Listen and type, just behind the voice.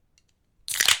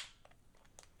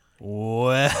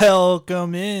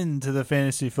Welcome into the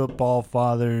Fantasy Football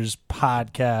Fathers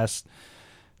podcast.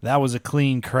 That was a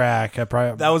clean crack.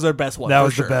 That was our best one. That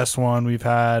was the best one we've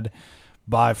had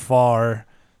by far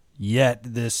yet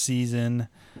this season.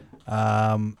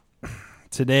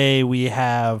 Today we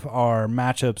have our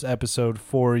matchups episode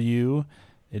for you.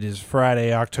 It is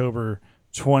Friday, October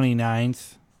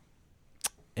 29th.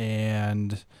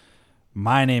 And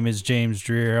my name is James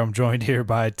Dreer. I'm joined here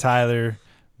by Tyler,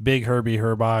 Big Herbie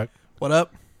Herbach. What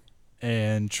up?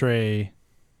 And Trey,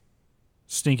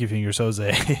 Stinky Fingers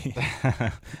Jose.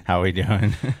 How we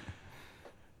doing?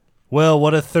 Well,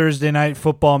 what a Thursday night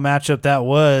football matchup that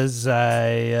was.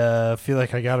 I feel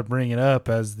like I got to bring it up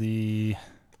as the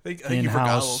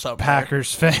in-house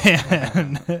Packers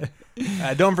fan.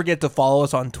 Don't forget to follow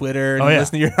us on Twitter and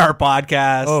listen to our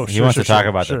podcast. Oh, he wants to talk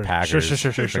about the Packers.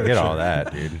 Forget all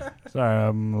that, dude. Sorry,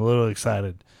 I'm a little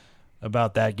excited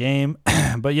about that game.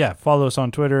 But yeah, follow us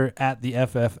on Twitter at the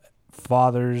FF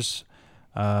Fathers.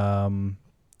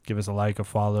 Give us a like, a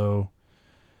follow.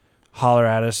 Holler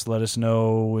at us. Let us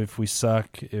know if we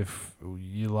suck, if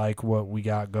you like what we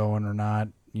got going or not,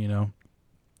 you know.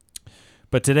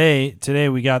 But today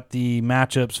we got the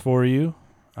matchups for you.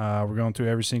 We're going through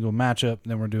every single matchup,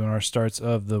 then we're doing our starts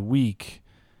of the week.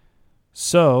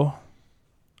 So,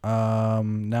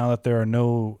 now that there are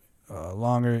no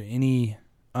longer any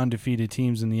undefeated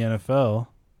teams in the NFL,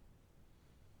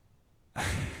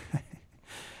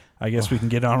 I guess we can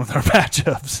get on with our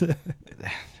matchups.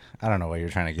 I don't know what you're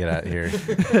trying to get at here.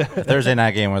 Thursday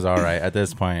night game was all right. At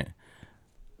this point,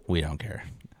 we don't care.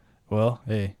 Well,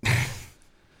 hey,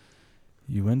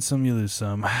 you win some, you lose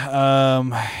some.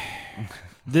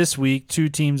 This week, two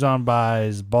teams on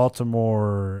byes,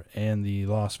 Baltimore and the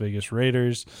Las Vegas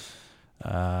Raiders.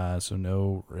 So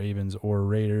no Ravens or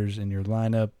Raiders in your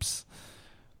lineups.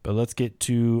 But let's get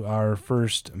to our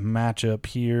first matchup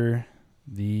here.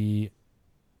 The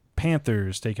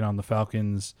Panthers taking on the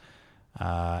Falcons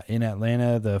in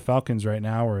Atlanta. The Falcons right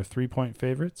now are 3-point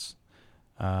favorites.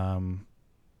 Well,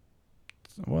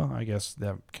 I guess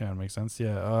that kind of makes sense.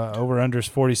 Yeah, over-under is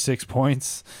 46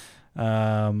 points.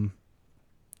 How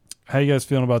you guys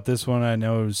feeling about this one? I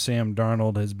know Sam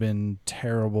Darnold has been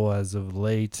terrible as of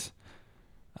late.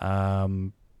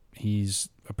 He's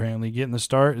apparently getting the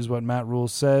start, is what Matt Rule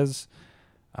says.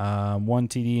 1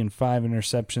 TD and 5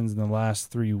 interceptions in the last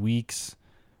 3 weeks.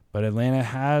 But Atlanta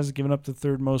has given up the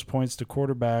third most points to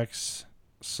quarterbacks.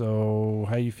 So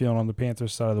how you feeling on the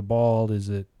Panthers side of the ball?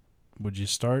 Would you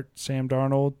start Sam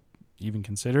Darnold? Even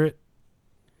consider it?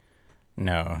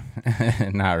 No,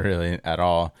 not really at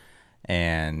all.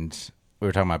 And we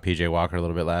were talking about P.J. Walker a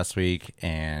little bit last week,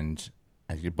 and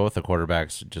I think both the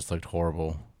quarterbacks just looked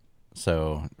horrible.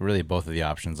 So really both of the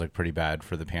options look pretty bad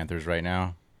for the Panthers right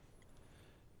now.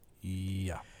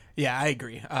 Yeah. Yeah, I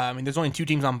agree. There's only 2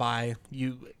 teams on bye.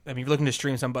 If you're looking to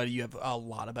stream somebody, you have a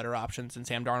lot of better options than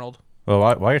Sam Darnold. Well,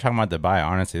 while you're talking about the bye,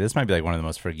 honestly, this might be like one of the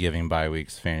most forgiving bye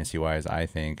weeks fantasy-wise, I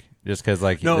think. Just because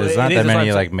there's not that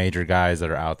many major guys that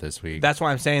are out this week. That's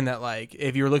why I'm saying that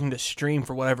if you're looking to stream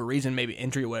for whatever reason, maybe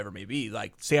injury or whatever it may be,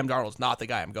 Sam Darnold's not the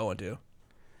guy I'm going to.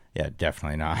 Yeah,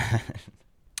 definitely not.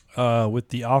 With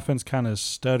the offense kind of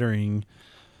stuttering,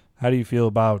 how do you feel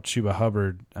about Chuba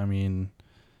Hubbard? I mean,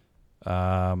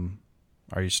 are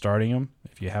you starting him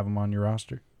if you have him on your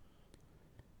roster?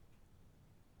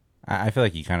 I feel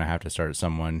like you kind of have to start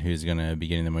someone who's going to be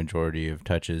getting the majority of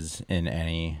touches in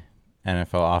any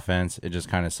NFL offense. It just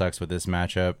kind of sucks with this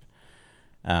matchup.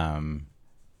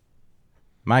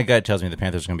 My gut tells me the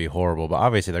Panthers are going to be horrible, but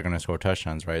obviously they're going to score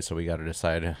touchdowns, right? So we got to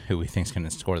decide who we think is going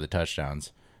to score the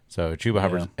touchdowns. So Chuba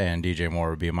Hubbard and DJ Moore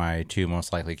would be my 2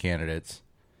 most likely candidates.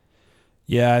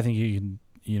 Yeah, I think you can.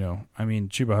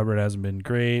 Chuba Hubbard hasn't been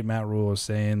great. Matt Rule is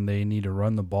saying they need to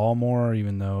run the ball more,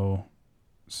 even though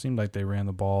it seemed like they ran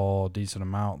the ball a decent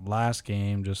amount last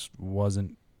game, just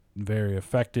wasn't very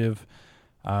effective.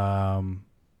 I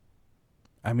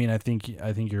think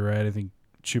you're right. I think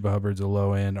Chuba Hubbard's a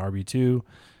low-end RB2,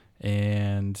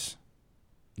 and,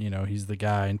 he's the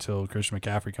guy until Christian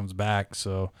McCaffrey comes back,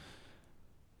 so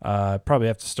probably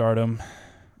have to start him.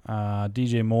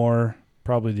 DJ Moore,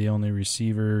 probably the only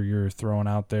receiver you're throwing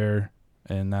out there,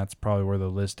 and that's probably where the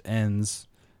list ends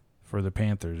for the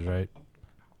Panthers, right?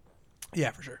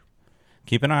 Yeah, for sure.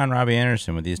 Keep an eye on Robbie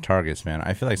Anderson with these targets, man.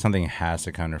 I feel like something has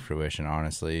to come to fruition,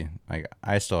 honestly.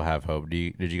 I still have hope.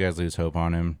 Did you guys lose hope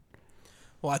on him?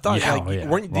 Well, I thought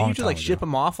didn't you just ship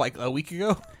him off a week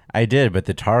ago? I did, but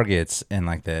the targets and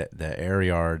the air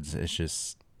yards, it's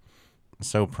just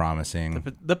so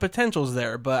promising. The potential's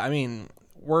there, but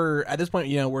we're at this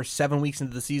point, we're 7 weeks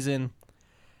into the season.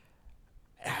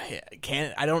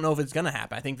 I don't know if it's going to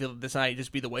happen. I think this might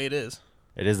just be the way it is.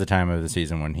 It is the time of the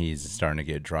season when he's starting to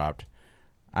get dropped.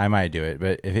 I might do it,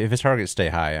 but if his targets stay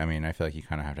high, I mean, I feel like you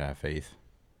kind of have to have faith.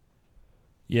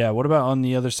 Yeah, what about on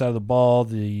the other side of the ball?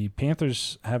 The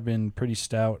Panthers have been pretty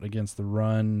stout against the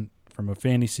run from a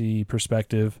fantasy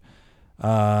perspective.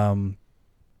 Are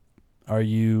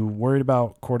you worried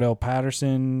about Cordell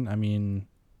Patterson? I mean,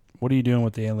 what are you doing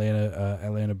with the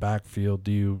Atlanta backfield?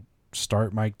 Do you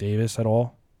start Mike Davis at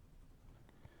all?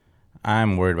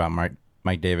 I'm worried about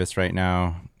Mike Davis right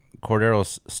now.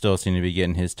 Cordero still seems to be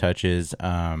getting his touches.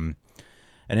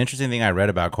 An interesting thing I read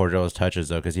about Cordero's touches,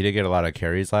 though, because he did get a lot of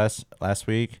carries last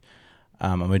week.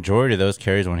 A majority of those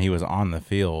carries when he was on the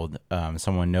field,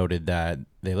 someone noted that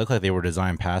they looked like they were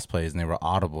designed pass plays and they were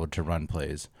audible to run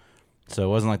plays. So it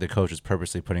wasn't like the coach was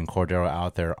purposely putting Cordero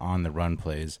out there on the run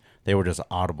plays. They were just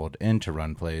audible into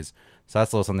run plays. So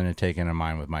that's a little something to take into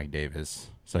mind with Mike Davis.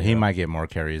 So he might get more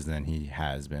carries than he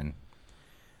has been.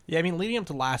 Yeah, I mean, leading up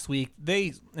to last week,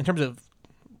 in terms of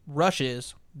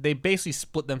rushes, they basically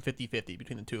split them 50-50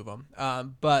 between the two of them.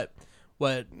 But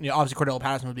obviously Cordell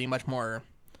Patterson was being much more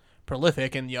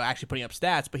prolific and actually putting up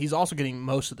stats, but he's also getting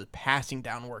most of the passing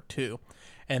down work too.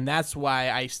 And that's why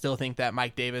I still think that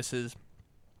Mike Davis is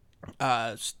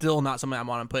still not something I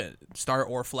want to put start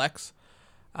or flex.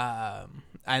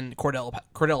 And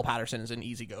Cordell Patterson is an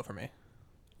easy go for me.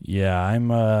 Yeah, I'm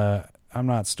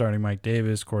not starting Mike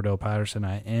Davis. Cordell Patterson,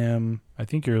 I am. I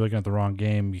think you're looking at the wrong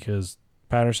game because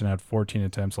Patterson had 14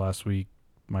 attempts last week.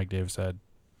 Mike Davis had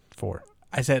 4.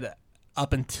 I said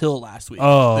up until last week.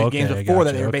 Oh, the okay. games before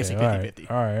that, Gotcha. they were basically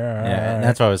 50-50. All right. Yeah, and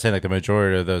that's why I was saying, like, the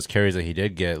majority of those carries that he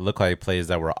did get looked like plays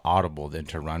that were audible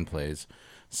into run plays.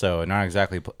 So not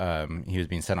exactly he was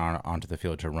being sent onto the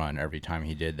field to run every time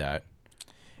he did that.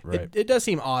 Right. It does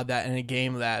seem odd that in a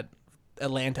game that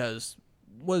Atlanta's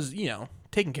was,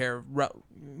 taking care of,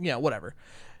 whatever.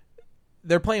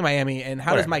 They're playing Miami, and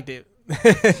how does Mike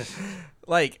Davis...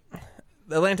 like,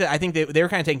 Atlanta, I think they were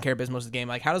kind of taking care of business most of the game.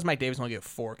 Like, how does Mike Davis only get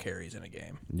 4 carries in a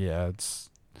game? Yeah, it's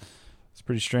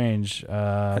pretty strange.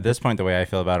 At this point, the way I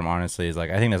feel about him, honestly, is like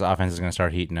I think this offense is going to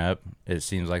start heating up. It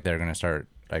seems like they're going to start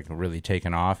like really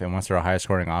taking off, and once they're a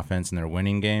high-scoring offense and they're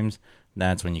winning games,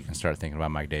 that's when you can start thinking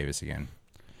about Mike Davis again.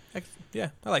 Yeah,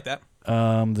 I like that.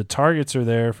 The targets are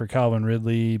there for Calvin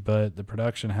Ridley, but the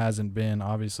production hasn't been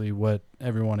obviously what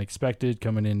everyone expected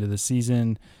coming into the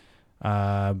season.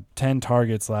 10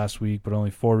 targets last week, but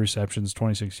only 4 receptions,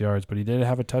 26 yards. But he did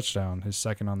have a touchdown, his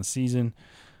second on the season.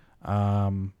 I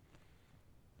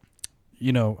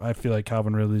feel like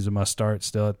Calvin Ridley's a must-start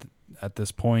still at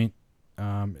this point.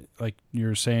 Like you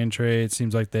were saying, Trey, it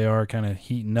seems like they are kind of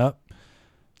heating up.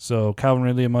 So Calvin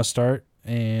Ridley a must-start,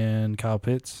 and Kyle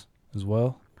Pitts as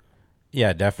well.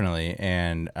 Yeah, definitely.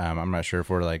 And I'm not sure if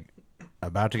we're like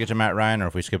about to get to Matt Ryan or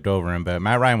if we skipped over him, but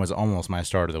Matt Ryan was almost my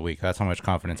start of the week. That's how much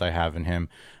confidence I have in him.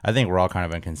 I think we're all kind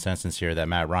of in consensus here that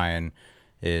Matt Ryan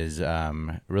is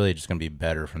really just going to be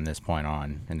better from this point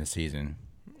on in the season.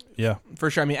 Yeah, for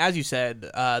sure. I mean, as you said,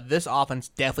 this offense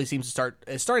definitely seems to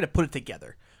starting to put it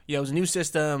together. It was a new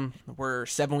system. We're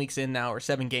 7 weeks in now, or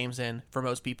 7 games in for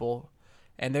most people,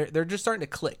 and they're just starting to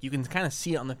click. You can kind of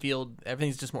see it on the field.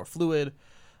 Everything's just more fluid.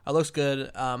 It looks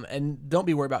good. And don't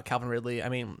be worried about Calvin Ridley. I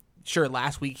mean, sure,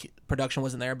 last week production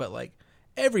wasn't there, but like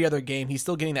every other game, he's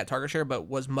still getting that target share, but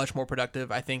was much more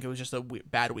productive. I think it was just a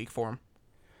bad week for him.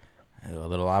 A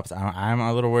little opposite. I'm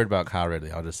a little worried about Kyle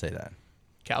Ridley. I'll just say that.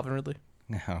 Calvin Ridley?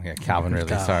 Oh, yeah, Calvin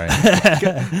Ridley. Sorry.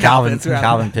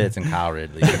 Calvin Pitts and Kyle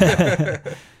Ridley.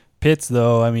 Pitts,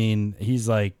 though, I mean, he's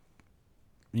like,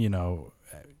 he's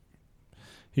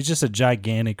just a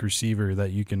gigantic receiver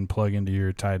that you can plug into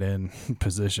your tight end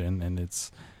position, and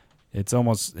it's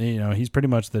almost, he's pretty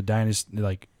much the dynasty,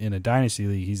 like in a dynasty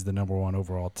league, he's the number 1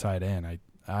 overall tight end,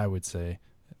 I would say,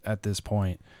 at this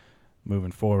point,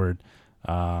 moving forward.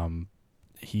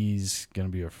 He's going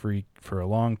to be a freak for a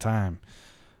long time.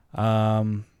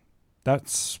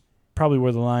 That's probably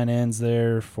where the line ends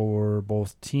there for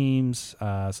both teams.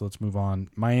 So let's move on.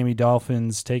 Miami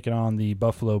Dolphins taking on the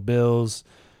Buffalo Bills.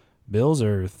 Bills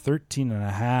are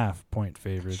 13.5-point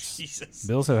favorites. Jesus.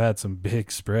 Bills have had some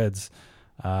big spreads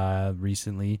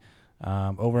recently.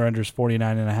 Over-unders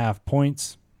 49.5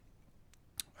 points.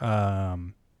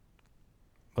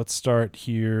 Let's start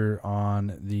here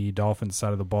on the Dolphins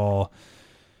side of the ball.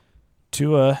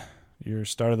 Tua, your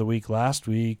start of the week last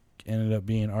week, ended up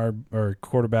being our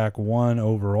quarterback 1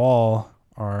 overall.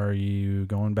 Are you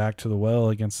going back to the well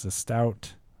against the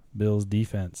stout Bills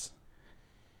defense?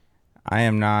 I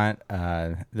am not.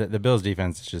 The Bills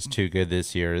defense is just too good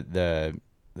this year.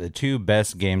 the two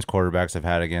best games quarterbacks I've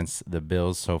had against the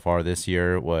Bills so far this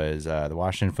year was the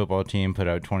Washington football team put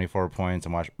out 24 points.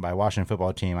 And by Washington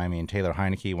football team, I mean Taylor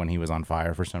Heineke when he was on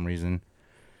fire for some reason.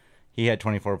 He had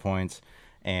 24 points,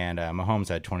 and Mahomes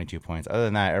had 22 points. Other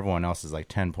than that, everyone else is like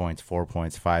 10 points, 4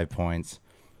 points, 5 points.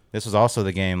 This was also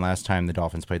the game last time the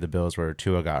Dolphins played the Bills where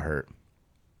Tua got hurt,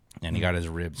 and he got his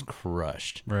ribs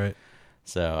crushed. Right.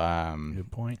 So,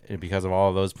 Good point. Because of all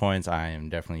of those points, I am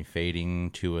definitely fading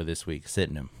Tua this week,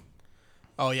 sitting him.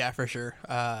 Oh yeah, for sure.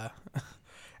 I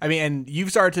mean, and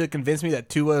you've started to convince me that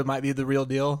Tua might be the real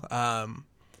deal.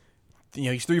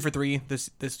 He's 3 for 3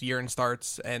 this year in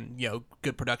starts, and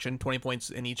good production, 20 points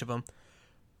in each of them.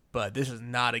 But this is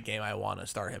not a game I want to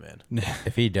start him in.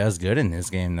 If he does good in this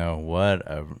game, though, what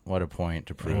a point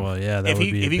to prove. Well, yeah, that If would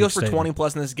be he a goes big for 20 statement.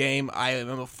 plus in this game, I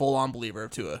am a full on believer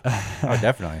of Tua. Oh,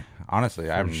 definitely.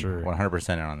 Honestly, I'm sure.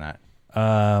 100% in on that.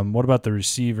 What about the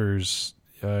receivers?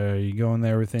 Are you going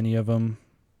there with any of them?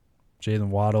 Jalen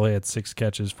Waddle had 6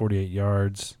 catches, 48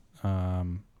 yards.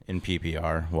 In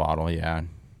PPR, Waddle, yeah.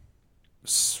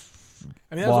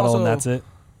 I mean, Waddle, and that's it.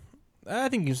 I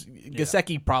think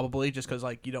Gesicki probably, just because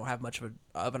you don't have much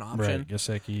of an option. Right,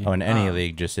 Gesicki. Oh, in any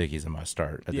league, Gesicki's a must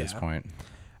start at this point.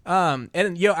 And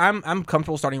I'm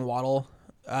comfortable starting Waddle.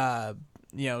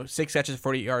 6 catches,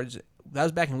 48 yards. That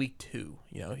was back in week 2.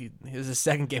 He was his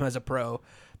second game as a pro.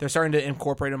 They're starting to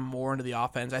incorporate him more into the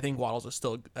offense. I think Waddle's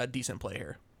still a decent play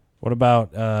here. What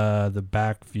about the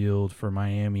backfield for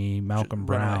Miami? Malcolm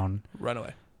Brown. Run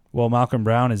away. Well, Malcolm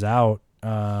Brown is out.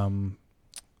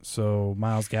 So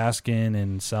Myles Gaskin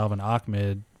and Salvin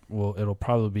Ahmed, it'll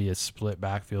probably be a split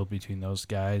backfield between those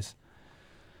guys.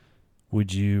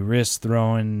 Would you risk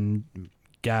throwing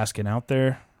Gaskin out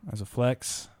there as a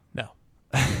flex? No.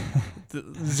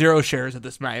 0 shares of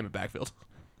this Miami backfield.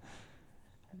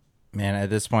 Man, at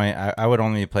this point, I would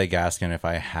only play Gaskin if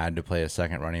I had to play a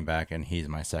second running back, and he's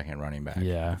my second running back.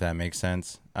 Yeah. If that makes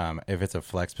sense. If it's a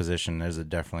flex position, there's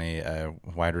definitely a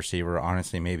wide receiver,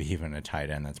 honestly, maybe even a tight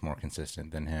end that's more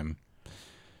consistent than him.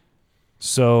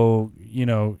 So,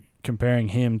 comparing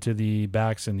him to the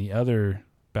backs in the other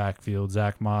backfield,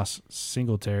 Zach Moss,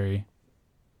 Singletary,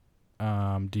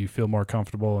 do you feel more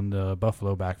comfortable in the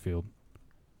Buffalo backfield?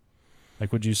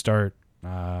 Like, would you start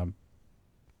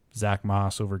Zach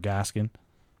Moss over Gaskin?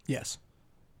 Yes.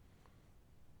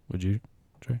 Would you,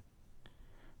 Trey?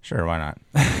 Sure, why not?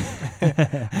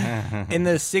 In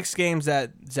the 6 games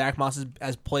that Zach Moss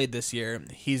has played this year,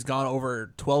 he's gone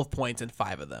over 12 points in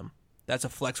 5 of them. That's a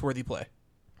flex-worthy play.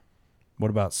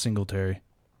 What about Singletary?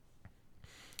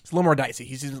 It's a little more dicey.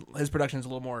 His production is a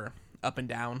little more up and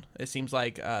down. It seems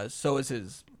like so is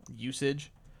his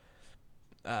usage.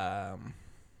 That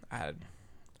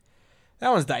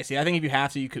one's dicey. I think if you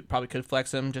have to, you could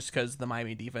flex him just because the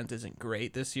Miami defense isn't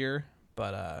great this year.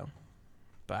 But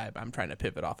I'm trying to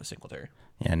pivot off of Singletary.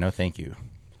 Yeah, no thank you.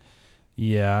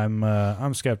 Yeah,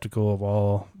 I'm skeptical of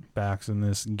all backs in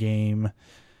this game.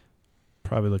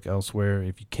 Probably look elsewhere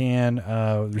if you can.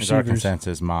 Is our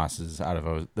consensus Moss is out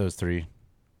of those 3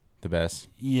 the best?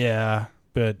 Yeah,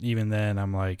 but even then,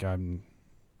 I'm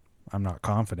not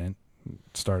confident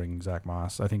starting Zach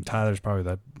Moss. I think Tyler's probably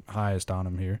the highest on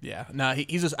him here. Yeah, no, I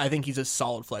think he's a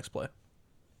solid flex play.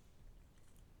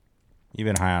 You've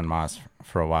been high on Moss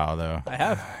for a while, though. I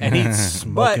have, and he's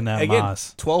Smoking that again,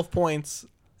 Moss. 12 points.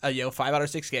 5 out of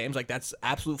 6 games. That's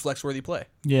absolute flex worthy play.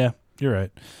 Yeah, you're right.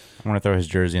 I want to throw his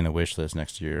jersey in the wish list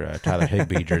next to your Tyler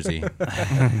Higbee jersey.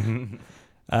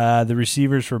 The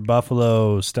receivers for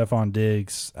Buffalo, Stephon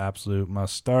Diggs, absolute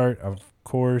must start, of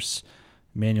course.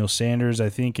 Emmanuel Sanders, I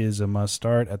think, is a must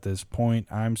start at this point.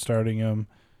 I'm starting him.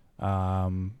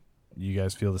 You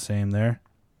guys feel the same there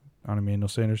on Emmanuel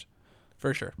Sanders?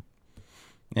 For sure.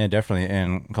 Yeah, definitely.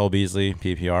 And Cole Beasley,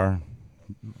 PPR,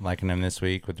 liking him this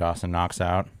week with Dawson Knox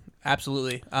out.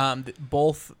 Absolutely.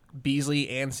 Both Beasley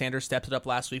and Sanders stepped it up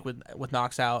last week with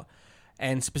Knox out.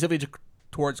 And specifically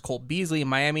towards Cole Beasley,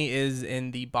 Miami is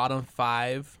in the bottom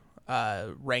 5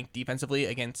 ranked defensively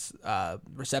against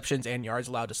receptions and yards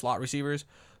allowed to slot receivers.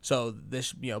 So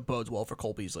this bodes well for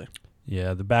Cole Beasley.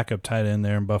 Yeah, the backup tight end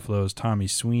there in Buffalo is Tommy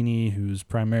Sweeney, who's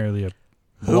primarily a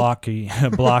blocking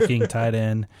tight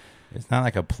end. It's not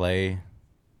like a play.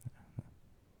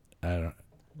 I don't.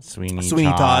 Sweeney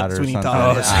Todd Todd or Sweeney something.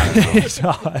 Todd. I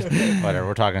don't know. Whatever.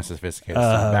 We're talking sophisticated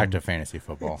stuff. Back to fantasy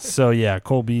football. So yeah,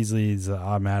 Cole Beasley's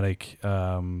automatic,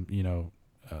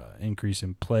 increase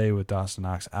in play with Dawson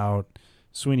Knox out.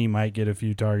 Sweeney might get a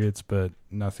few targets, but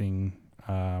nothing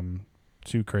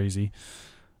too crazy.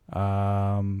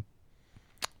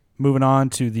 Moving on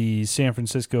to the San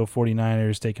Francisco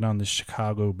 49ers taking on the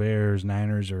Chicago Bears.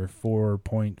 Niners are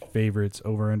 4-point favorites.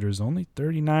 Over-under is only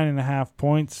 39.5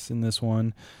 points in this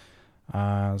one.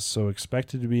 So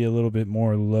expected to be a little bit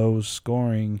more low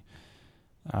scoring.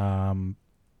 How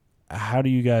do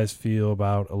you guys feel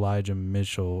about Elijah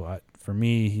Mitchell? For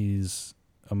me, he's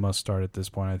a must start at this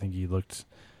point. I think he looked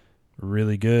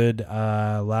really good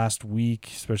last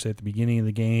week, especially at the beginning of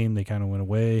the game. They kind of went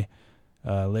away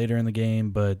later in the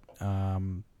game, but I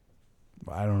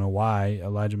don't know why.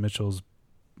 Elijah Mitchell's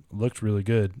looked really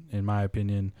good, in my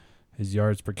opinion. His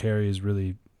yards per carry is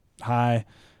really high,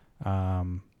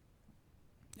 and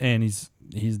he's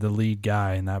the lead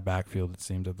guy in that backfield, it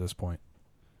seems, at this point.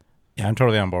 Yeah, I'm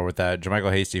totally on board with that.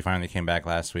 JaMychal Hasty finally came back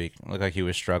last week. Looked like he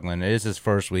was struggling. It is his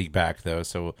first week back, though,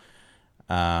 so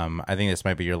I think this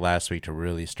might be your last week to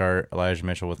really start Elijah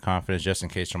Mitchell with confidence, just in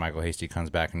case JaMychal Hasty comes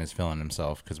back and is feeling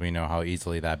himself, because we know how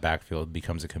easily that backfield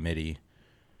becomes a committee.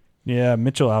 Yeah,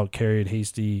 Mitchell outcarried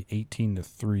Hasty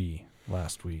 18-3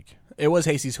 last week. It was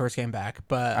Hasty's first game back,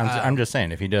 but I'm just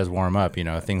saying, if he does warm up,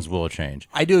 things will change.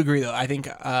 I do agree, though. I think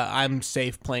I'm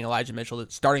safe playing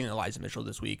starting Elijah Mitchell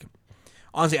this week.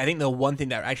 Honestly, I think the one thing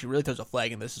that actually really throws a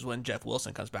flag in this is when Jeff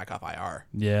Wilson comes back off IR.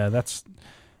 Yeah, that's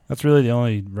really the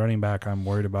only running back I'm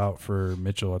worried about for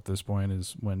Mitchell at this point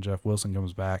is when Jeff Wilson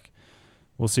comes back.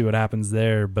 We'll see what happens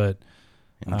there, but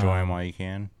enjoy him while you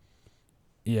can.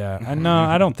 Yeah,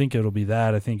 I don't think it'll be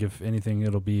that. I think if anything,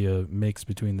 it'll be a mix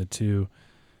between the two.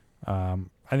 I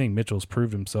think Mitchell's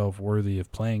proved himself worthy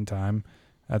of playing time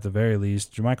at the very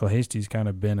least. JaMychal Hasty's kind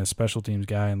of been a special teams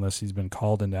guy unless he's been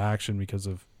called into action because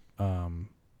of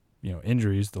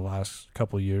injuries the last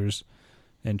couple of years,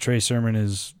 and Trey Sermon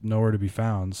is nowhere to be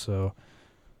found. So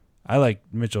I like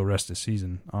Mitchell rest of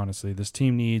season. Honestly, this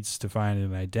team needs to find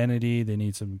an identity. They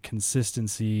need some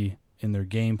consistency in their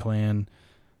game plan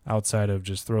outside of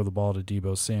just throw the ball to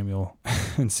Deebo Samuel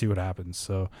and see what happens.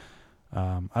 So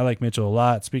I like Mitchell a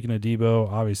lot. Speaking of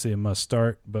Deebo, obviously a must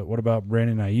start, but what about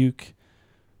Brandon Ayuk?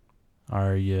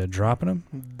 Are you dropping him?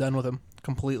 Done with him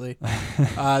completely.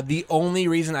 The only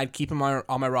reason I'd keep him on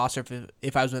my roster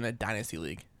if I was in a dynasty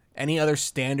league. Any other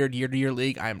standard year-to-year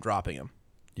league, I am dropping him.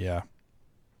 Yeah.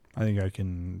 I think I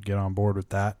can get on board with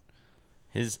that.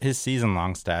 His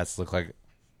season-long stats look like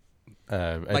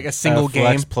a single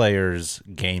flex game player's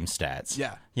game stats.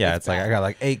 Yeah. It's like I got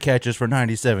like 8 catches for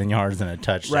 97 yards and a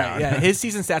touchdown. Right, yeah. His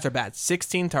season stats are bad.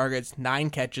 16 targets, 9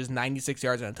 catches, 96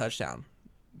 yards, and a touchdown.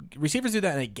 Receivers do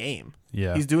that in a game.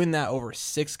 Yeah. He's doing that over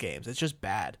 6 games. It's just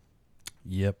bad.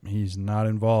 Yep, he's not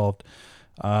involved.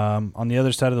 On the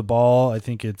other side of the ball, I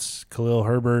think it's Khalil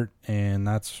Herbert, and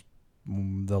that's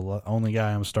the only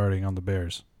guy I'm starting on the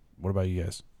Bears. What about you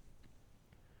guys?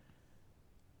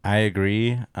 I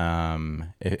agree.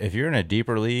 If you're in a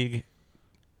deeper league,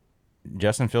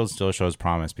 Justin Fields still shows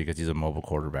promise because he's a mobile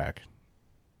quarterback.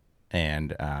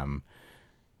 And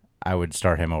I would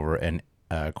start him over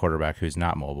a quarterback who's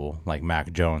not mobile, like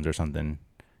Mac Jones or something,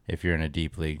 if you're in a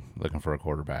deep league looking for a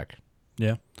quarterback.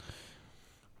 Yeah.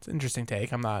 It's an interesting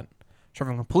take. I'm not sure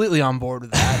if I'm completely on board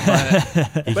with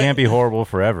that. But he can't be horrible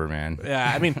forever, man.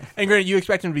 Yeah, I mean, and granted, you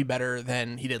expect him to be better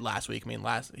than he did last week. I mean,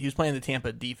 he was playing the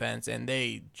Tampa defense, and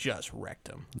they just wrecked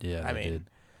him. Yeah, I mean,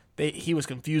 he was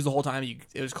confused the whole time.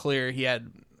 It was clear he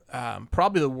had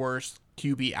probably the worst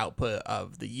QB output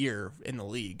of the year in the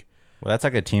league. Well, that's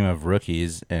like a team of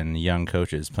rookies and young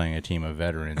coaches playing a team of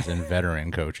veterans and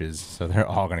veteran coaches, so they're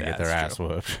all going to get their ass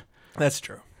whooped. That's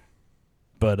true.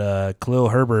 But Khalil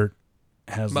Herbert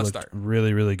has looked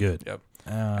really, really good. Yep.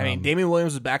 I mean, Damian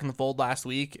Williams was back in the fold last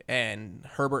week, and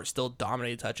Herbert still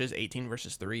dominated touches, 18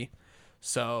 versus 3.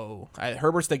 So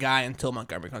Herbert's the guy until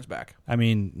Montgomery comes back. I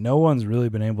mean, no one's really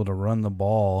been able to run the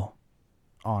ball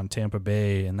on Tampa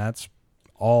Bay, and that's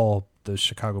all the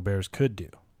Chicago Bears could do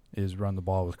is run the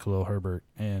ball with Khalil Herbert,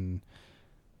 and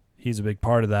he's a big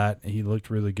part of that. He looked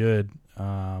really good.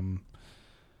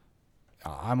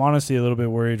 I'm honestly a little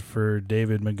bit worried for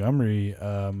David Montgomery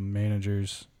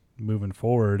managers moving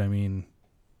forward. I mean,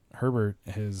 Herbert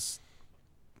he's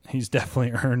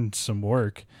definitely earned some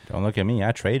work. Don't look at me.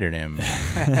 I traded him.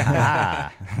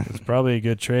 It's probably a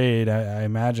good trade. I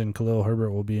imagine Khalil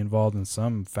Herbert will be involved in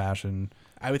some fashion.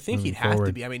 I would think he'd have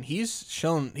to be. I mean, he's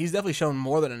definitely shown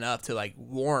more than enough to like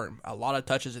warrant a lot of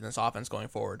touches in this offense going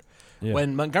forward. Yeah.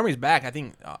 When Montgomery's back, I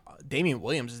think Damian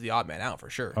Williams is the odd man out for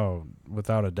sure. Oh,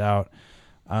 without a doubt.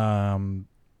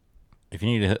 If you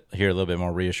need to hear a little bit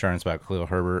more reassurance about Khalil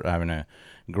Herbert having a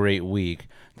great week,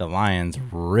 the Lions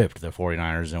ripped the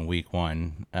 49ers in week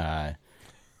 1 the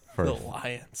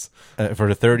Lions for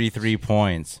the 33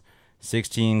 points.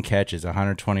 16 catches,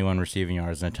 121 receiving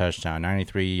yards, and a touchdown,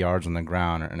 93 yards on the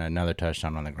ground, and another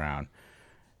touchdown on the ground.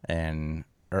 And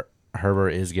Herbert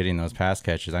is getting those pass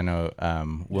catches. I know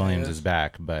Williams is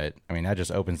back, but, I mean, that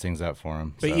just opens things up for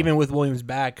him. But even with Williams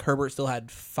back, Herbert still had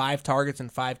 5 targets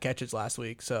and 5 catches last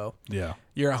week. So Yeah.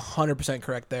 you're 100%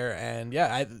 correct there. And,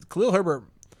 yeah, Khalil Herbert,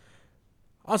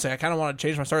 honestly, I kind of want to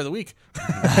change my start of the week.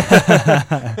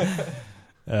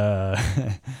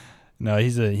 No,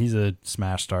 he's a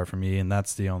smash start for me, and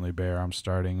that's the only Bear I'm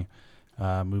starting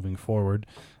moving forward.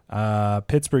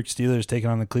 Pittsburgh Steelers taking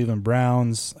on the Cleveland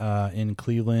Browns in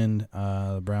Cleveland.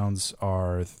 The Browns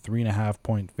are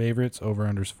 3.5-point favorites. Over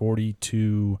unders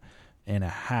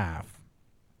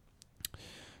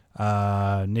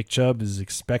 42.5. Nick Chubb is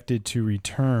expected to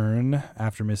return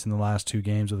after missing the last 2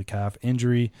 games with a calf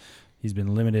injury. He's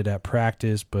been limited at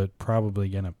practice, but probably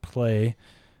going to play.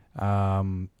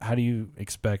 How do you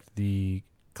expect the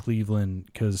Cleveland?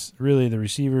 Because really, the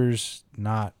receivers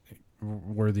not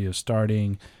worthy of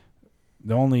starting.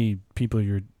 The only people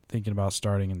you're thinking about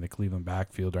starting in the Cleveland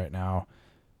backfield right now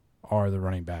are the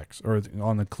running backs, or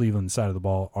on the Cleveland side of the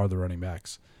ball are the running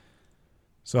backs.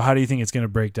 So how do you think it's going to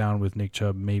break down with Nick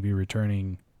Chubb maybe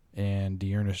returning and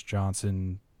Dearness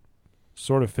Johnson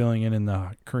sort of filling in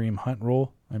the Kareem Hunt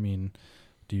role? I mean,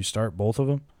 do you start both of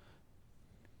them?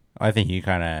 I think you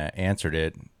kind of answered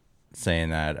it,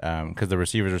 saying that because the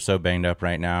receivers are so banged up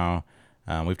right now.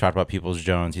 We've talked about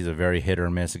Peoples-Jones. He's a very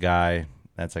hit-or-miss guy.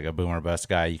 That's like a boom or bust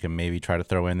guy you can maybe try to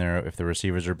throw in there if the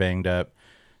receivers are banged up.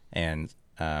 And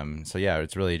so, yeah,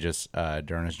 it's really just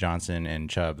Dearness Johnson and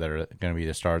Chubb that are going to be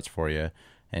the starts for you.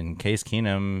 And Case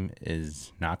Keenum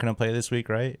is not going to play this week,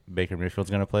 right? Baker Mayfield's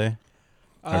going to play?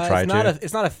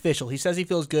 It's not official. He says he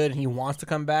feels good and he wants to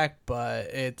come back, but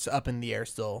it's up in the air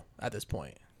still at this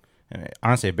point. And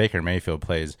honestly, if Baker Mayfield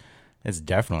plays, it's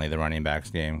definitely the running backs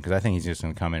game because I think he's just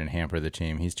going to come in and hamper the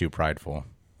team. He's too prideful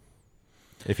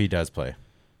if he does play.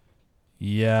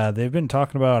 Yeah, they've been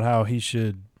talking about how he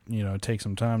should, take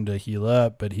some time to heal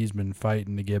up, but he's been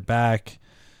fighting to get back.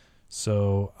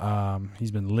 So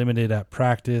he's been limited at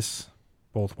practice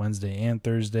both Wednesday and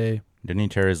Thursday. Didn't he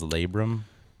tear his labrum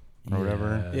or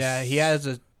whatever? Yeah, he has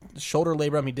a shoulder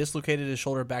labrum. He dislocated his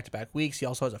shoulder back-to-back weeks. He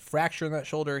also has a fracture in that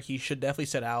shoulder. He should definitely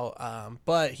sit out,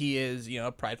 but he is,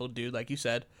 a prideful dude, like you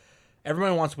said.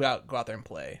 Everyone wants to go out there and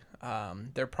play.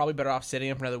 They're probably better off sitting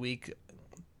him for another week.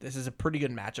 This is a pretty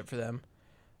good matchup for them,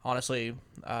 honestly.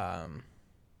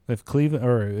 If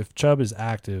Chubb is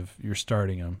active, you're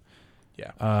starting him.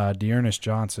 Yeah. Dearness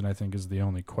Johnson, I think, is the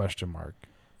only question mark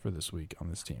for this week on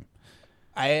this team.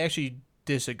 I actually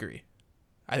disagree.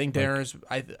 I think I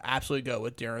absolutely go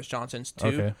with Dearness Johnson's too.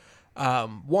 Okay.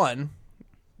 One,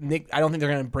 I don't think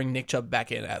they're going to bring Nick Chubb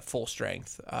back in at full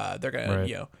strength. They're going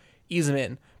to ease him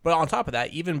in. But on top of that,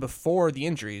 even before the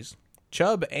injuries,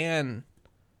 Chubb and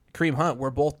Kareem Hunt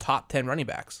were both top 10 running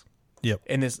backs. Yep.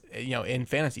 In this, in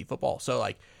fantasy football. So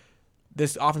like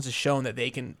this offense has shown that they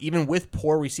can, even with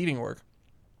poor receiving work,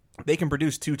 they can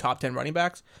produce 2 top 10 running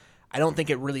backs. I don't think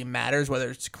it really matters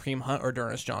whether it's Kareem Hunt or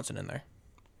Dearness Johnson in there.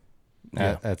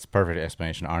 That's perfect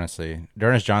explanation, honestly.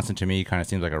 Dearness Johnson, to me, kind of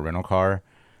seems like a rental car.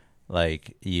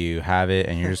 Like, you have it,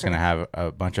 and you're just going to have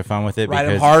a bunch of fun with it. Ride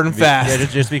him hard and fast. Yeah,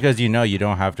 just because you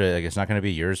don't have to, it's not going to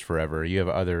be yours forever. You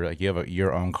have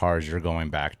your own cars you're going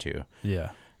back to. Yeah.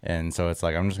 And so it's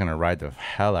like, I'm just going to ride the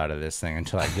hell out of this thing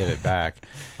until I get it back.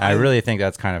 I really think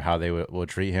that's kind of how they will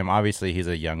treat him. Obviously, he's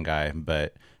a young guy,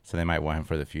 so they might want him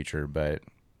for the future, but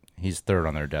he's third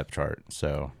on their depth chart,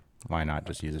 so why not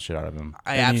just use the shit out of him?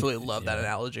 I absolutely love that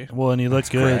analogy. Well, and he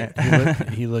looked good.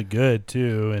 He looked good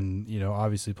too, and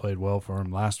obviously played well for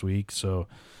him last week. So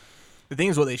the thing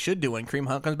is, what they should do when Kareem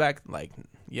Hunt comes back,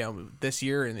 this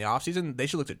year in the offseason, they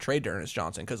should look to trade Dearness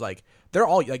Johnson because they're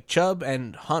all Chubb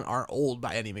and Hunt aren't old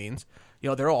by any means.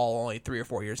 They're all only 3 or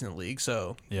 4 years in the league.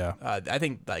 So yeah, I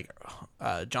think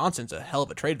Johnson's a hell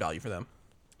of a trade value for them.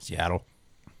 Seattle.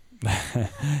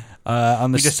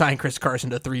 We just signed Chris Carson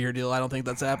to a 3-year deal. I don't think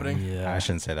that's happening. Yeah, I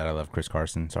shouldn't say that. I love Chris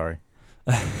Carson. Sorry.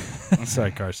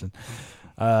 Sorry, Carson.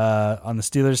 On the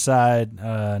Steelers side,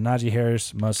 Najee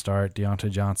Harris must start. Deontay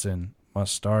Johnson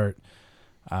must start.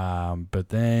 But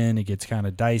then it gets kind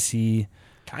of dicey.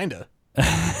 Kinda.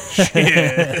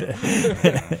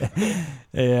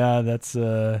 Yeah, that's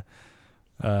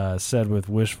said with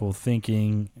wishful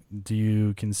thinking. Do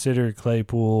you consider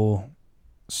Claypool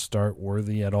start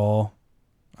worthy at all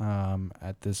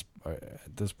at this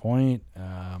point?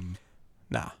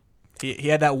 Nah. He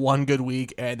had that one good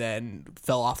week and then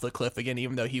fell off the cliff again,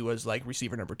 even though he was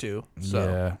receiver number 2. So.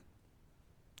 Yeah.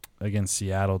 Against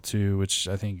Seattle too, which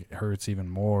I think hurts even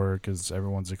more because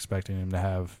everyone's expecting him to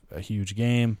have a huge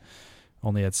game.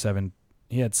 only had 7.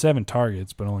 He had 7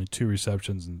 targets, but only 2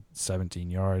 receptions and 17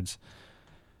 yards.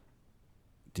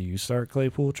 Do you start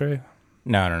Claypool, Trey?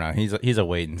 No. He's a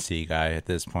wait and see guy at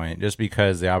this point, just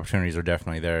because the opportunities are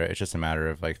definitely there. It's just a matter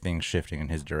of like things shifting in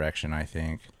his direction, I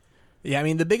think. Yeah, I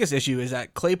mean, the biggest issue is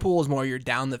that Claypool is more your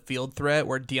down the field threat,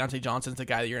 where Deontay Johnson's the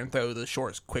guy that you're going to throw the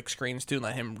short, quick screens to and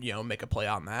let him, make a play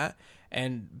on that.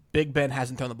 And Big Ben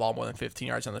hasn't thrown the ball more than 15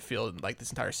 yards on the field like this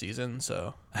entire season.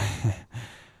 So,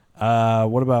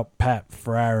 what about Pat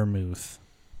Freiermuth?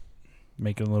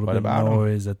 Making a little bit of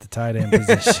noise at the tight end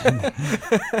position.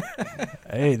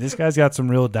 Hey, this guy's got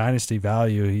some real dynasty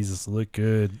value. He's just looked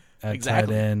good at tight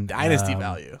end. Dynasty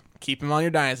value. Keep him on your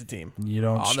dynasty team. You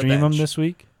don't stream him this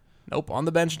week? Nope, on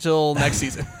the bench until next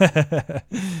season.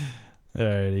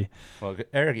 Alrighty. Well,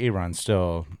 Eric Ebron's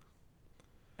still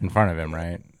in front of him,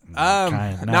 right?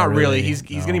 Not really. He's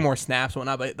getting more snaps and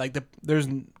whatnot, but like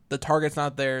the target's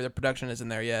not there, the production isn't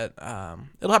there yet.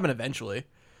 It'll happen eventually.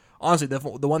 Honestly,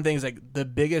 the one thing is like the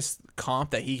biggest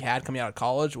comp that he had coming out of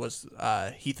college was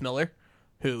Heath Miller,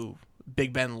 who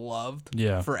Big Ben loved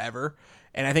forever.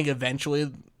 And I think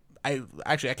eventually, I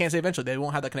can't say eventually, they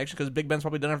won't have that connection because Big Ben's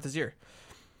probably done it this year.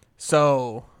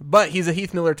 So, but he's a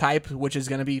Heath Miller type, which is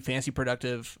going to be fancy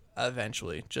productive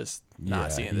eventually. Just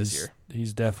not seeing it this year.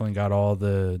 He's definitely got all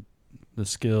the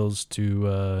skills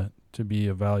to be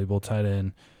a valuable tight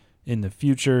end in the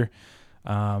future.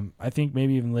 I think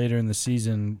maybe even later in the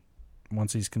season,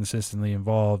 once he's consistently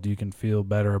involved, you can feel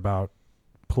better about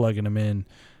plugging him in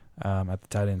at the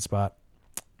tight end spot.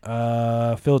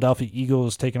 Philadelphia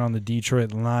Eagles taking on the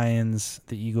Detroit Lions.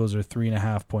 The Eagles are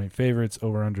 3.5-point favorites.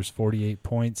 Over unders 48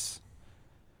 points.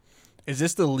 Is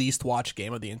this the least watched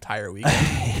game of the entire week?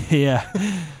 Yeah,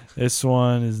 this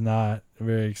one is not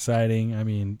very exciting. I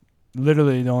mean,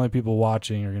 literally the only people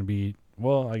watching are going to be,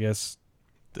 I guess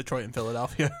Detroit and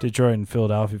Philadelphia. Detroit and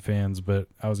Philadelphia fans, but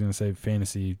I was going to say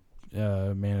fantasy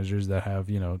managers that have,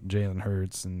 Jalen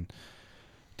Hurts and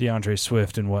DeAndre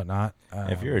Swift and whatnot.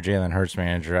 If you're a Jalen Hurts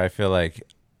manager, I feel like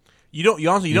you don't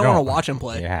want to watch him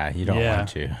play. Yeah, you don't want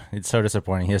to. It's so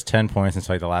disappointing. He has 10 points in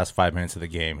like the last 5 minutes of the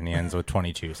game, and he ends with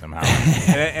 22 somehow.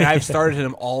 and I've started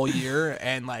him all year,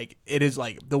 and like it is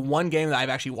like the one game that I've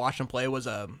actually watched him play was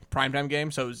a primetime game,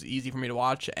 so it was easy for me to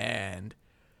watch. And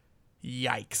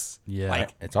yikes! Yeah,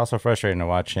 it's also frustrating to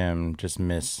watch him just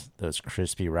miss those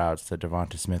crispy routes that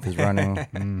Devonta Smith is running.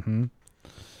 Mm-hmm.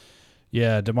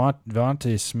 Yeah,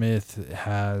 Devonta Smith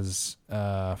has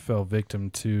fell victim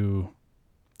to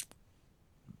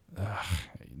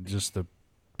just the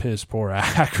piss poor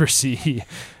accuracy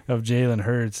of Jalen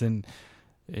Hurts, and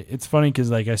it's funny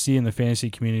because like I see in the fantasy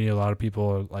community a lot of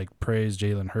people like praise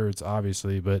Jalen Hurts,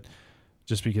 obviously, but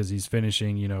just because he's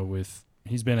finishing,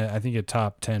 he's been I think a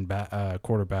top 10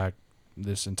 quarterback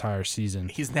this entire season.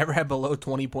 He's never had below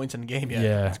 20 points in a game yet.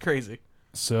 Yeah, it's crazy.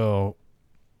 So,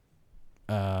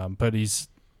 but he's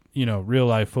real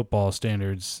life football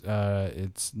standards.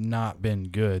 It's not been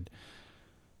good.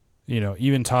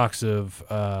 Even talks of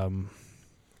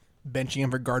benching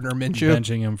him for Gardner Minshew.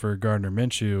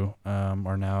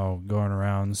 Are now going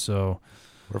around. So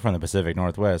we're from the Pacific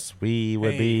Northwest. We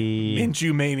would be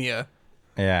Minshew mania.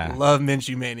 Yeah, love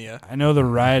Minshew mania. I know the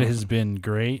ride has been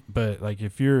great, but like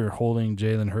if you're holding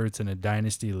Jalen Hurts in a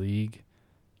dynasty league,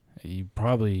 you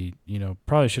probably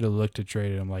should have looked to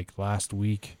trade him like last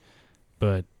week.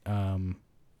 But I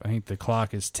think the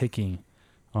clock is ticking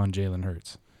on Jalen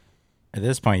Hurts. At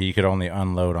this point, you could only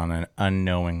unload on an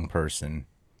unknowing person.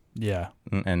 Yeah.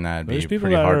 And that'd be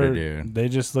pretty hard to do. They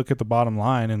just look at the bottom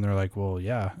line and they're like, well,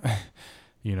 yeah,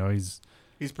 he's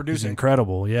producing. He's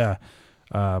incredible, yeah.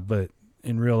 But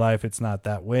in real life, it's not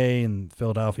that way, and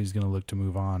Philadelphia's going to look to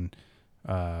move on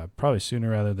probably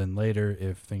sooner rather than later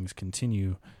if things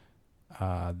continue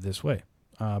this way.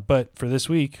 But for this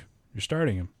week, you're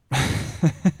starting him.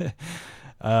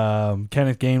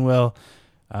 Kenneth Gainwell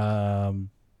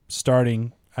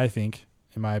starting, I think,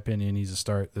 in my opinion, he's a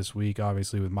start this week,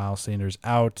 obviously with Miles Sanders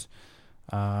out.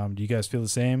 Do you guys feel the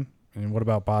same? And what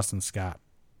about Boston Scott?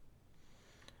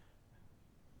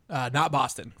 Not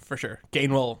Boston, for sure.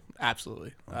 Gainwell,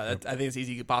 absolutely. I think it's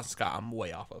easy to get Boston Scott. I'm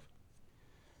way off of.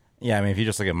 Yeah, I mean, if you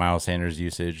just look at Miles Sanders'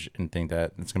 usage and think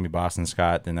that it's going to be Boston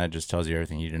Scott, then that just tells you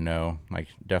everything you need to know. Like,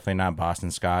 definitely not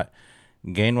Boston Scott.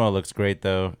 Gainwell looks great,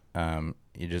 though.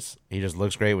 He just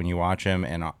looks great when you watch him.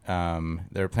 And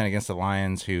they're playing against the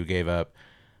Lions, who gave up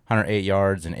 108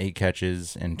 yards and 8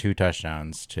 catches and 2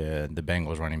 touchdowns to the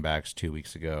Bengals running backs 2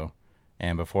 weeks ago.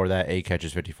 And before that, 8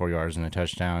 catches, 54 yards, and a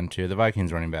touchdown to the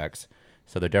Vikings running backs.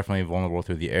 So they're definitely vulnerable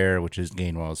through the air, which is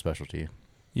Gainwell's specialty.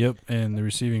 Yep, and the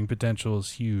receiving potential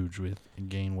is huge with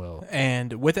Gainwell.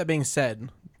 And with that being said,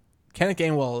 Kenneth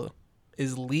Gainwell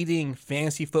is leading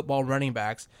fantasy football running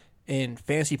backs in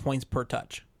fantasy points per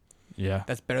touch. Yeah.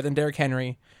 That's better than Derrick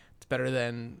Henry. It's better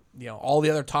than all the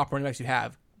other top running backs you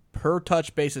have. Per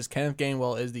touch basis, Kenneth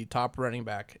Gainwell is the top running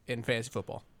back in fantasy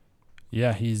football.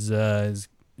 Yeah, he's that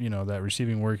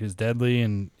receiving work is deadly,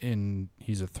 and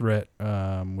he's a threat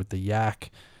with the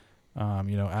yak,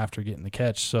 after getting the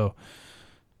catch. So,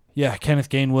 yeah, Kenneth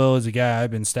Gainwell is a guy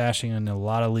I've been stashing in a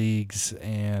lot of leagues,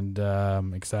 and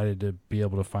excited to be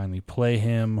able to finally play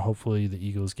him. Hopefully the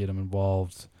Eagles get him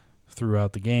involved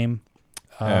throughout the game.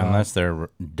 Unless they're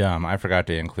dumb. I forgot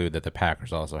to include that the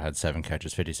Packers also had 7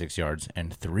 catches, 56 yards,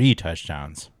 and 3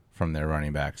 touchdowns from their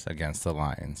running backs against the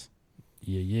Lions.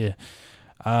 Yeah.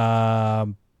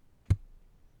 What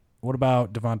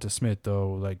about Devonta Smith,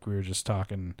 though? Like we were just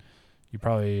talking, you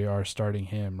probably are starting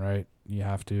him, right? You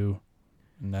have to,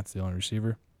 and that's the only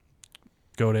receiver.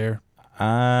 Go there.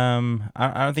 I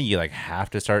don't think you have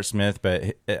to start Smith,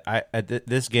 but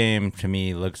this game to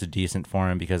me looks decent for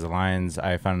him because the Lions,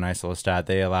 I found a nice little stat.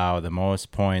 They allow the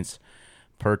most points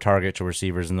per target to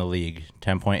receivers in the league,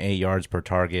 10.8 yards per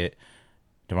target.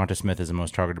 Devonta Smith is the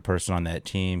most targeted person on that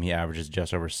team. He averages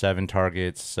just over 7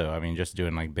 targets. So, just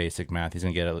doing basic math, he's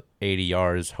going to get 80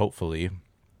 yards, hopefully.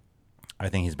 I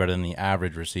think he's better than the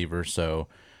average receiver, so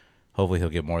hopefully he'll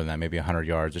get more than that, maybe 100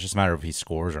 yards. It's just a matter of if he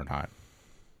scores or not.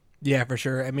 Yeah, for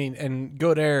sure. And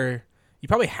Goddard, you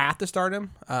probably have to start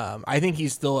him. I think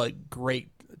he's still a great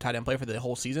tight end player for the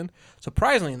whole season.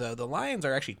 Surprisingly, though, the Lions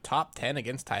are actually top 10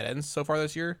 against tight ends so far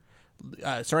this year,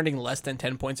 surrendering less than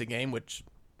 10 points a game, which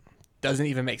doesn't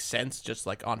even make sense just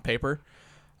on paper.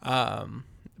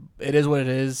 It is what it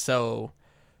is. So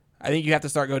I think you have to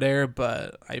start Goddard,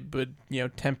 but I would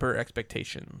temper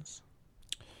expectations.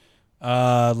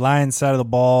 Lions side of the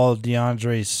ball,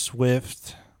 DeAndre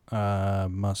Swift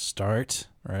must start,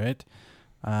 right?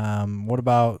 What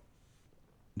about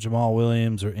Jamal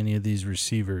Williams or any of these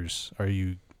receivers? Are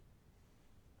you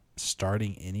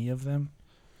starting any of them?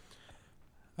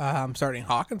 I'm starting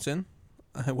Hawkinson,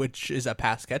 which is a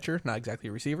pass catcher, not exactly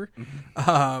a receiver. But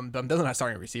I'm definitely not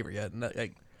starting a receiver yet.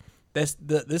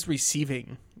 This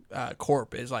receiving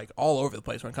corp is all over the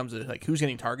place when it comes to who's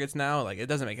getting targets now. It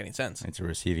doesn't make any sense. It's a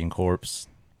receiving corpse.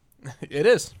 It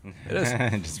is.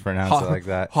 Just pronounce it like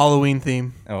that. Halloween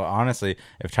theme. Oh, honestly,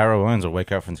 if Tyrell Williams would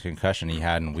wake up from the concussion he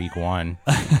had in week 1,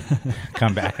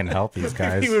 come back and help these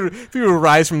guys. He would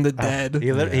rise from the dead.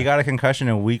 He got a concussion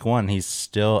in week 1. He's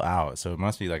still out, so it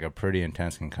must be a pretty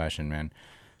intense concussion, man.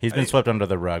 He's been swept under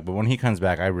the rug, but when he comes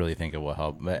back, I really think it will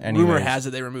help. But anyways, rumor has it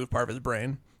they removed part of his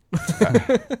brain.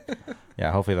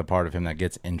 Yeah, hopefully the part of him that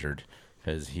gets injured,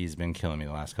 because he's been killing me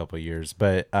the last couple of years.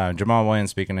 But Jamal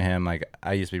Williams, speaking to him,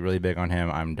 I used to be really big on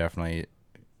him. I'm definitely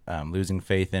losing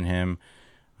faith in him.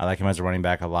 I like him as a running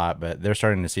back a lot, but they're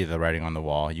starting to see the writing on the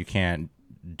wall. You can't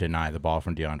deny the ball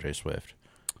from DeAndre Swift.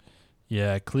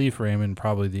 Yeah, Khalif Raymond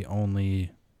probably the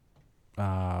only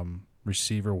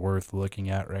receiver worth looking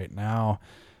at right now,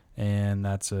 and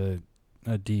that's a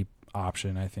deep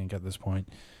option, I think, at this point.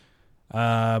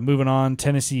 Moving on,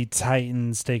 Tennessee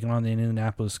Titans taking on the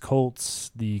Indianapolis Colts.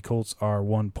 The Colts are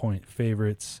 1-point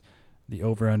favorites. The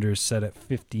over-under is set at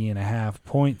 50.5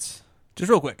 points. Just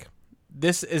real quick,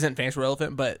 this isn't fantasy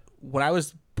relevant, but when I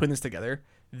was putting this together,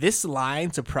 this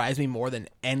line surprised me more than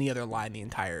any other line the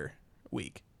entire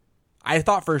week. I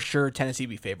thought for sure Tennessee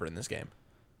would be favored in this game.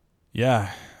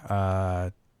 Yeah,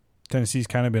 Tennessee's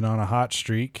kind of been on a hot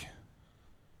streak,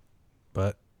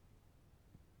 but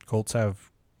Colts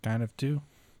have kind of too.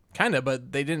 Kind of,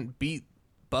 but they didn't beat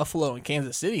Buffalo and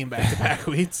Kansas City in back-to-back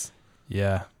weeks.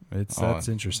 Yeah, that's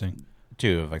interesting.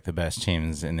 2 of the best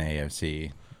teams in the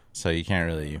AFC, so you can't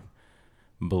really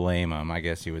blame them, I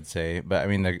guess you would say. But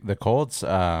the Colts.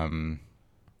 I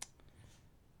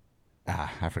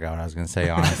forgot what I was going to say.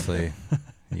 Honestly,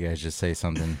 you guys just say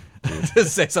something.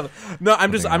 Just say something. No,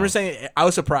 I'm just saying. I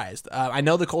was surprised. I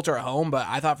know the Colts are at home, but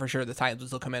I thought for sure the Titans would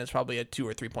still come in as probably a 2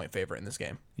 or 3 point favorite in this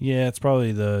game. Yeah, it's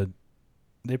probably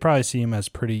they probably see him as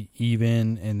pretty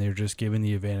even, and they're just giving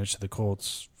the advantage to the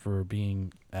Colts for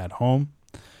being at home.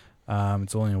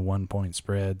 It's only a 1-point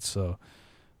spread, so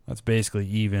that's basically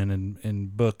even in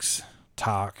books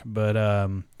talk. But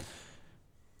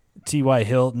T.Y.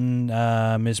 Hilton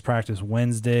missed practice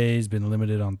Wednesday. He's been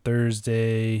limited on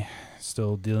Thursday.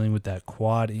 Still dealing with that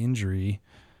quad injury.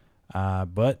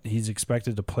 But he's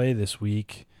expected to play this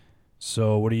week.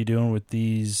 So what are you doing with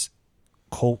these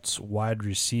Colts wide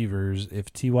receivers?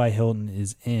 If T.Y. Hilton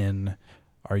is in,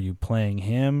 are you playing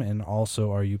him? And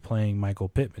also, are you playing Michael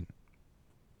Pittman?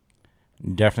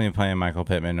 Definitely playing Michael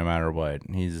Pittman no matter what.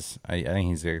 I think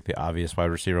he's the obvious wide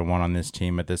receiver 1 on this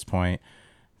team at this point.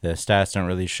 The stats don't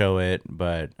really show it,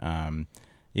 but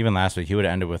even last week, he would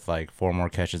have ended with like 4 more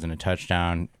catches and a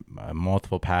touchdown,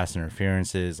 multiple pass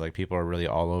interferences. Like, people are really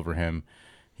all over him.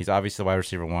 He's obviously the wide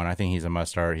receiver 1. I think he's a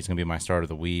must start. He's going to be my start of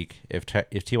the week. If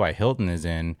T.Y. Hilton is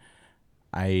in,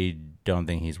 I don't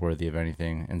think he's worthy of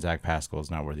anything, and Zach Pascal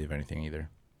is not worthy of anything either.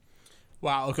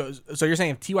 Wow. Okay. So you're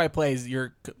saying if Ty plays,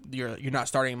 you're not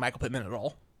starting Michael Pittman at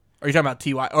all? Or are you talking about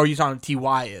Ty? Or are you talking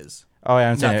Ty is? Oh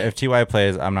yeah, I'm saying Nothing. if Ty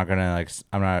plays, I'm not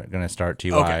gonna start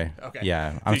Ty. Okay.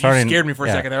 Yeah, I'm starting. You scared me for a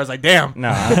second there. I was like, damn. No,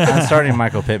 I'm starting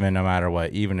Michael Pittman no matter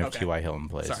what, even if Okay. T.Y. Hilton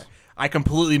plays. Sorry, I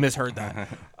completely misheard that.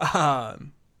 I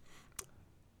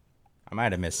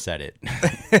might have missaid it.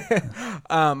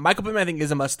 Michael Pittman, I think, is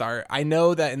a must start. I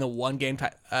know that in the one game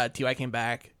Ty came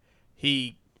back,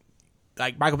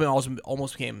 Michael Pittman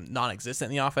almost became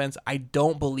non-existent in the offense. I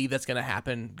don't believe that's going to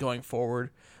happen going forward.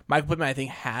 Michael Pittman, I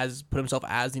think, has put himself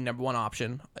as the number 1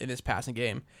 option in this passing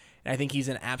game, and I think he's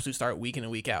an absolute start week in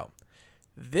and week out.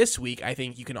 This week, I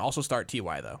think you can also start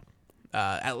Ty, though.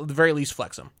 At the very least,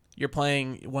 flex him. You're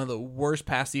playing one of the worst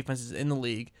pass defenses in the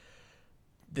league.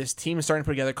 This team is starting to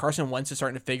put together. Carson Wentz is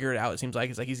starting to figure it out. It seems like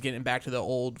it's like he's getting back to the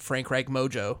old Frank Reich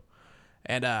mojo,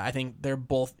 and I think they're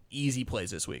both easy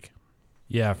plays this week.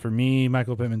 Yeah, for me,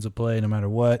 Michael Pittman's a play no matter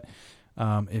what.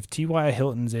 If T.Y.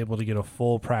 Hilton's able to get a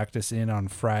full practice in on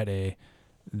Friday,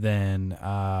 then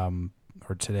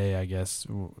or today, I guess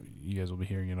you guys will be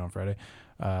hearing it on Friday.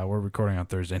 We're recording on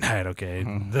Thursday night. Okay,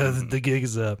 the gig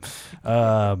is up.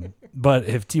 But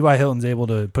if T.Y. Hilton's able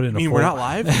to put in we're not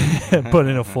live? put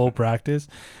in a full practice,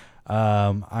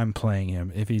 I'm playing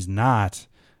him. If he's not,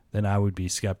 then I would be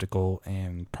skeptical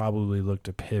and probably look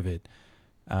to pivot.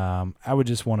 I would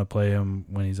just want to play him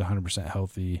when he's 100%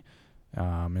 healthy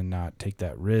and not take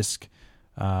that risk.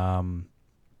 What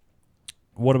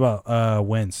about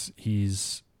Wentz?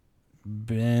 He's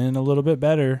been a little bit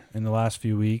better in the last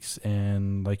few weeks,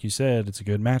 and like you said, it's a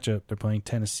good matchup. They're playing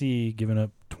Tennessee, giving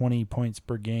up 20 points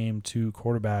per game to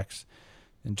quarterbacks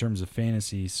in terms of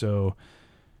fantasy. So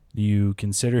do you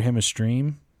consider him a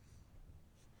stream?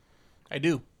 I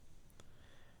do.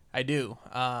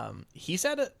 He's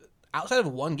outside of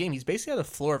one game, he's basically at a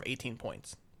floor of 18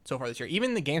 points so far this year.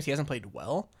 Even in the games he hasn't played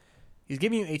well, he's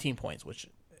giving you 18 points, which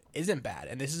isn't bad.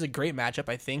 And this is a great matchup.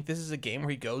 I think this is a game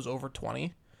where he goes over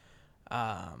 20.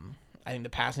 I think the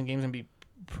passing game's going to be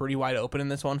pretty wide open in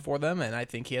this one for them, and I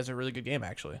think he has a really good game,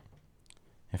 actually.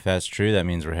 If that's true, that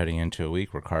means we're heading into a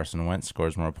week where Carson Wentz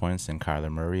scores more points than Kyler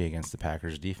Murray against the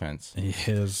Packers defense.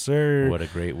 Yes, sir. What a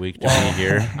great week to be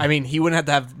here. I mean, he wouldn't have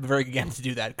to have a very good game to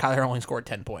do that. Kyler only scored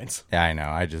 10 points. Yeah, I know.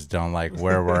 I just don't like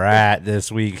where we're at this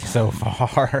week so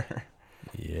far.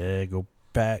 Yeah, go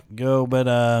back, go. But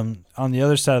on the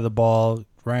other side of the ball,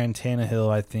 Ryan Tannehill,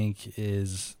 I think,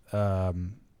 is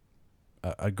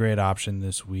a great option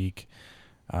this week.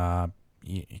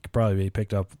 He could probably be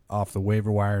picked up off the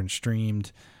waiver wire and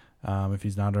streamed if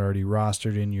he's not already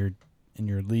rostered in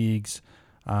your leagues.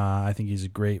 I think he's a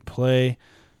great play.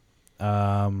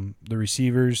 The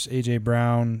receivers, A.J.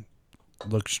 Brown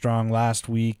looked strong last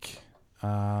week.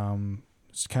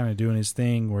 Just kind of doing his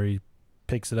thing where he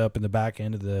picks it up in the back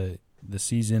end of the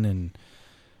season and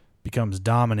becomes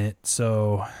dominant.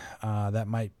 So that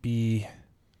might be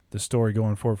the story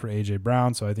going forward for A.J.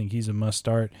 Brown. So I think he's a must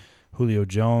start. Julio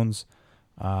Jones,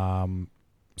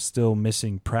 still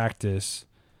missing practice,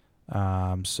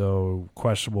 so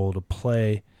questionable to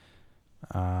play.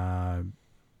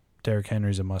 Derrick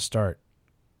Henry's a must start.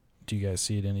 Do you guys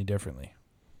see it any differently?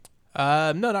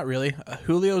 No, not really.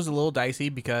 Julio's a little dicey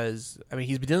because, I mean,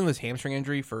 he's been dealing with his hamstring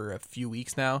injury for a few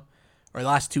weeks now, or the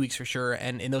last 2 weeks for sure,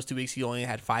 and in those 2 weeks he only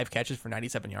had 5 catches for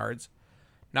 97 yards.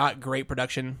 Not great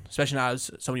production, especially not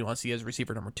as somebody wants to see as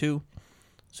receiver number 2.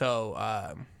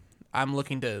 So, I'm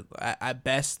looking to, at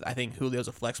best, I think Julio's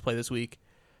a flex play this week,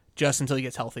 just until he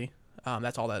gets healthy.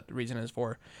 That's all that reason is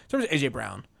for. In terms of A.J.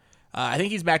 Brown, I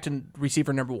think he's back to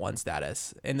receiver number 1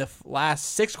 status in the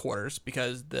last 6 quarters,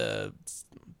 because the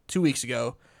 2 weeks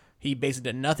ago, he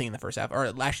basically did nothing in the first half, or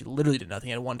actually literally did nothing.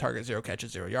 He had 1 target, 0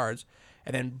 catches, 0 yards,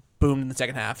 and then boomed in the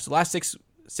second half. So the last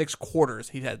six quarters,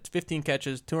 he had 15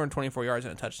 catches, 224 yards,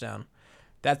 and a touchdown.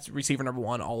 That's receiver number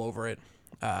 1 all over it.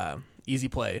 Easy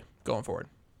play going forward.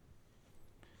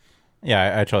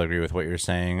 Yeah, I totally agree with what you're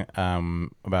saying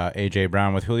about A.J.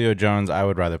 Brown. With Julio Jones, I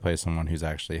would rather play someone who's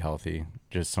actually healthy.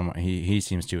 Just someone he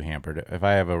seems too hampered. If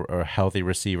I have a healthy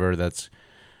receiver that's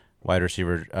wide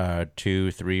receiver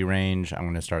 2-3 range, I'm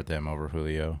going to start them over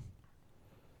Julio.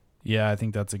 Yeah, I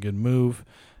think that's a good move.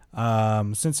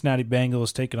 Cincinnati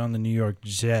Bengals taking on the New York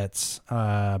Jets.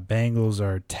 Bengals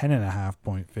are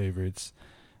 10.5-point favorites.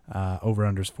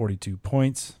 Over-under is 42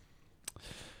 points.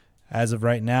 As of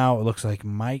right now, it looks like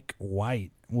Mike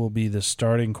White will be the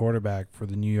starting quarterback for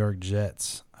the New York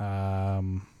Jets. Are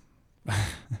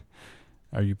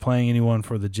you playing anyone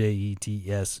for the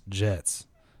Jets? Jets?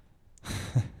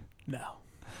 No,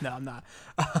 I'm not.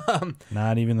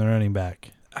 Not even the running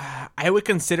back. I would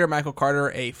consider Michael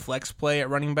Carter a flex play at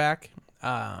running back,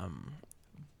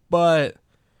 but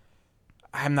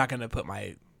I'm not going to put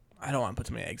I don't want to put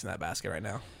too many eggs in that basket right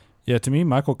now. Yeah, to me,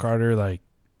 Michael Carter, like,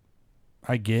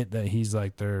 I get that he's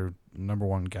like their number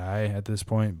one guy at this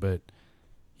point, but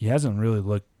he hasn't really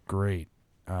looked great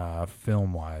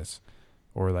film-wise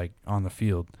or like on the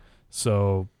field.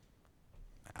 So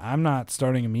I'm not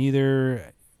starting him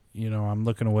either. You know, I'm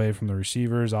looking away from the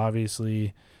receivers,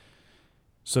 obviously.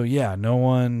 So, yeah, no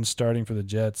one starting for the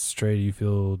Jets. Trey, do you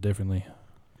feel differently?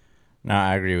 No,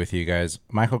 I agree with you guys.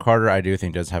 Michael Carter, I do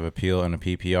think does have appeal in a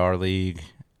PPR league.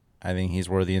 I think he's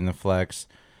worthy in the flex.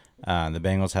 The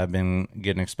Bengals have been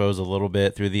getting exposed a little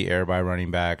bit through the air by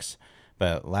running backs,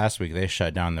 but last week they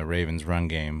shut down the Ravens' run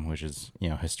game, which is, you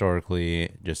know,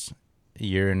 historically just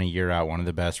year in and year out one of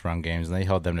the best run games, and they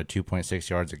held them to 2.6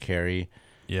 yards a carry.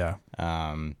 Yeah.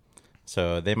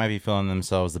 So they might be feeling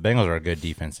themselves. The Bengals are a good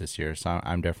defense this year, so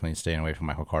I'm definitely staying away from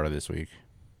Michael Carter this week.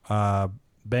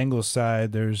 Bengals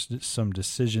side, there's some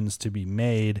decisions to be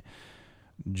made.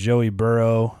 Joey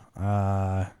Burrow,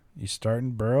 you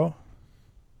starting Burrow?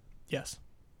 Yes.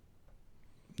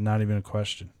 Not even a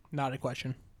question. Not a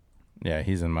question. Yeah,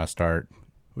 he's a must start.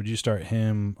 Would you start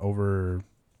him over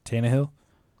Tannehill?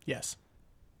 Yes.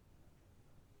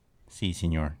 Si,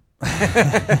 senor.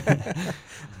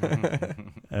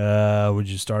 Would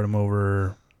you start him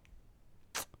over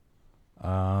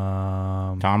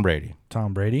Tom Brady?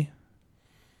 Tom Brady?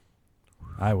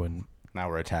 I wouldn't. Now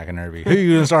we're attacking Irby. Who are you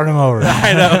going to start him over?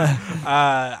 I know.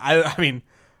 I mean,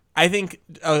 I think.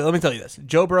 Let me tell you this: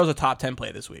 Joe Burrow's a top 10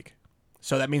 play this week,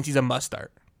 so that means he's a must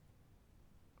start.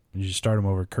 Would you start him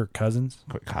over Kirk Cousins?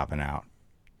 Quit copping out.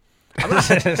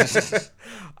 Actually,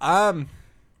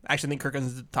 I think Kirk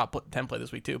Cousins is the top 10 play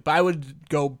this week too. But I would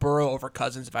go Burrow over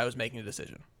Cousins if I was making a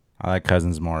decision. I like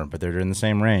Cousins more, but they're in the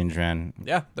same range, man.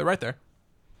 Yeah, they're right there.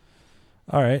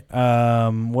 All right.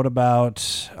 What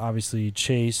about, obviously,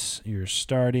 Chase, you're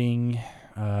starting.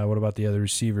 What about the other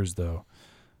receivers, though?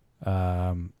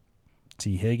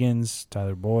 T. Higgins,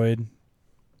 Tyler Boyd,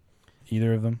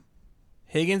 either of them?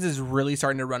 Higgins is really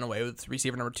starting to run away with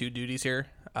receiver number 2 duties here.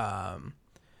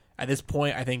 At this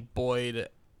point, I think Boyd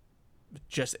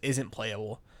just isn't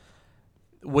playable.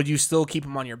 Would you still keep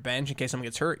him on your bench in case someone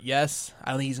gets hurt? Yes.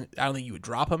 I don't think you would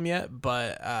drop him yet,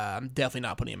 but I'm definitely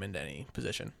not putting him into any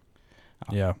position.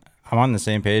 Yeah. I'm on the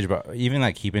same page, but even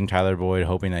like keeping Tyler Boyd,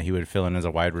 hoping that he would fill in as a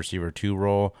wide receiver 2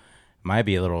 role might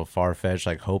be a little far-fetched,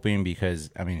 like hoping, because,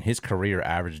 I mean, his career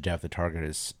average depth of target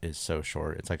is so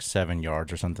short. It's like 7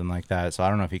 yards or something like that. So I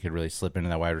don't know if he could really slip into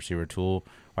that wide receiver 2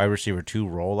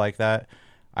 role like that.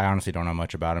 I honestly don't know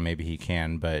much about him. Maybe he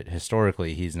can, but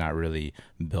historically he's not really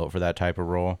built for that type of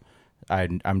role.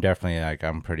 I'm definitely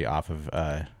I'm pretty off of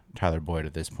Tyler Boyd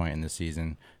at this point in the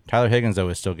season. Tyler Higgins, though,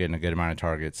 is still getting a good amount of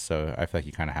targets, so I feel like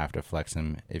you kind of have to flex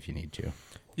him if you need to.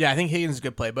 Yeah, I think Higgins is a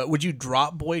good play, but would you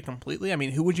drop Boyd completely? I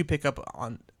mean, who would you pick up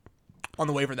on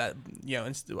the waiver that,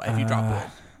 if you drop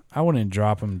Boyd? I wouldn't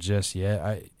drop him just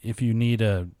yet. If you need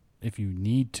to,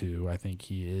 I think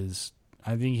he's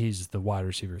the wide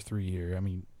receiver 3 here. I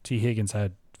mean, T. Higgins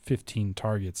had 15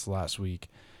 targets last week.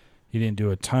 He didn't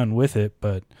do a ton with it,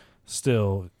 but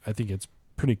still, I think it's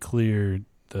pretty clear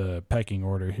the pecking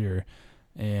order here.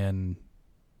 And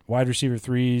wide receiver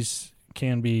 3s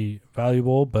can be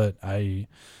valuable, but I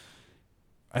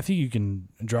think you can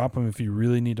drop him if you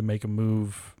really need to make a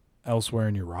move elsewhere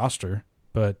in your roster.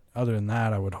 But other than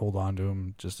that, I would hold on to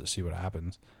him just to see what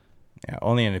happens. Yeah,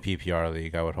 only in a PPR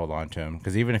league I would hold on to him,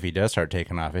 because even if he does start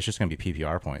taking off, it's just going to be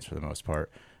PPR points for the most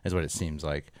part, is what it seems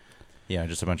like.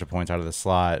 Just a bunch of points out of the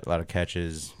slot, a lot of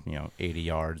catches, 80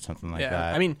 yards, something like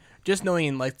that. I mean, just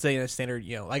knowing, like, say in a standard,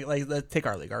 like let's take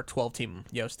our league, our 12-team,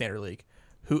 standard league.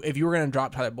 Who, if you were going to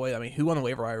drop Tyler Boyd, I mean, who on the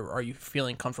waiver wire are you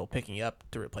feeling comfortable picking up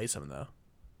to replace him though?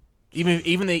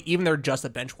 Even they're just a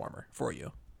bench warmer for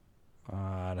you.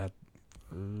 That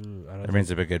brings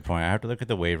up a good point. I have to look at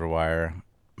the waiver wire.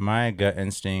 My gut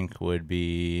instinct would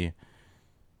be,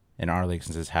 in our league,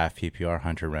 since it's half PPR,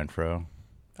 Hunter Renfrow.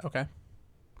 Okay,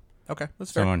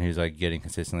 that's fair. Someone who's like getting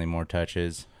consistently more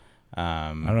touches.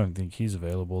 I don't think he's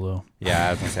available though. Yeah,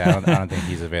 I was gonna say I don't think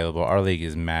he's available. Our league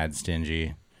is mad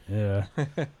stingy. Yeah.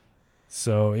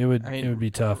 So it would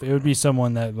be tough. It would be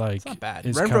someone that it's not bad.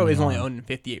 Renfrow is only owned in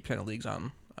 58% of leagues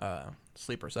on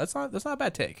Sleeper, so that's not a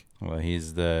bad take. Well,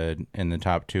 he's in the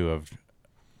top 2 of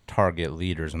target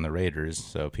leaders on the Raiders,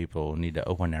 so people need to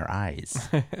open their eyes.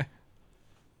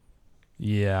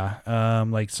 Yeah.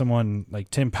 Like someone like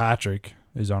Tim Patrick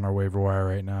is on our waiver wire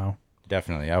right now.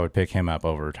 Definitely. I would pick him up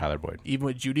over Tyler Boyd. Even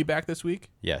with Judy back this week?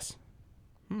 Yes.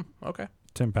 Okay.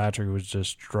 Tim Patrick was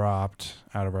just dropped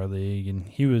out of our league, and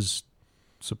he was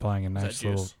supplying a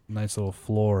that nice little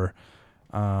floor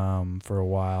for a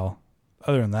while.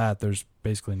 Other than that, there's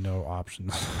basically no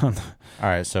options. All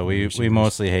right, so we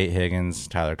mostly hate Higgins.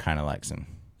 Tyler kind of likes him.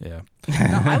 Yeah.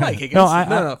 No, I like Higgins.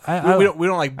 No, we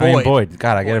don't like I Boyd. mean, Boyd.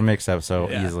 God, I get him mixed up so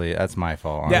Yeah. easily. That's my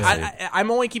fault, honestly.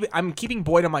 Yeah, I'm keeping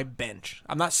Boyd on my bench.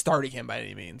 I'm not starting him by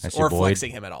any means That's or your Boyd?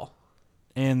 flexing him at all.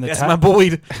 And That's my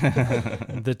Boyd.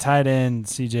 the tight end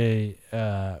CJ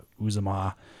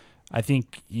Uzama, I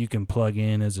think you can plug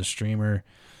in as a streamer.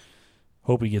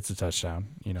 Hope he gets a touchdown.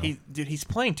 You know, He's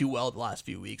playing too well the last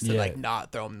few weeks to Yeah.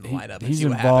 not throw him in the lineup. And he's see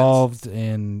what involved,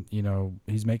 and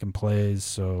he's making plays.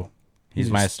 So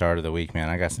He's my start of the week, man.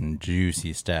 I got some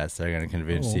juicy stats that are going to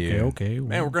convince you. Okay.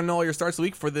 Man, we're gonna know all your starts of the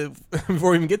week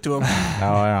before we even get to him. No,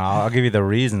 I'll give you the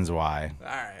reasons why. All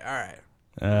right.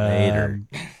 Later.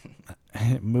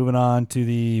 Moving on to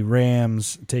the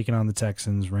Rams taking on the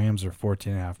Texans. Rams are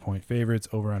 14.5-point favorites.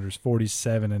 Over-unders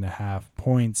 47.5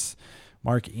 points.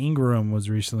 Mark Ingram was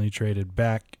recently traded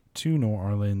back to New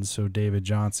Orleans, so David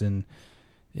Johnson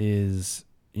is,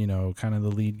 kind of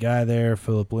the lead guy there.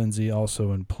 Philip Lindsay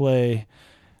also in play.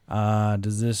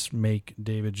 Does this make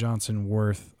David Johnson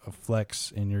worth a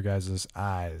flex in your guys'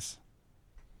 eyes?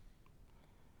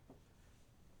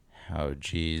 Oh,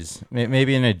 geez.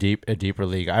 Maybe in a deeper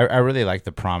league. I really like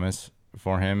the promise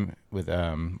for him with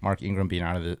Mark Ingram being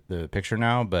out of the picture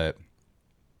now, but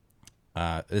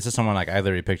this is someone like I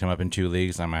literally picked him up in 2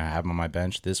 leagues. I'm going to have him on my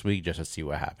bench this week just to see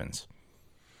what happens.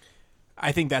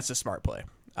 I think that's a smart play.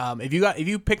 If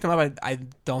you picked him up, I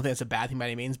don't think it's a bad thing by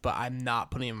any means, but I'm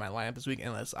not putting him in my lineup this week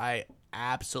unless I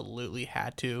absolutely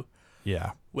had to.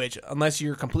 Yeah. Which, unless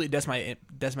you're completely decimated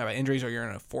by injuries or you're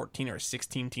in a 14 or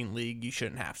 16 team league, you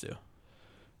shouldn't have to.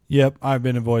 Yep, I've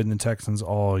been avoiding the Texans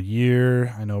all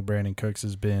year. I know Brandon Cooks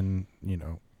has been,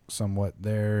 somewhat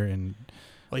there. And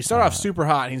Well, he started off super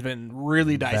hot. And he's been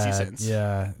really dicey bad. since.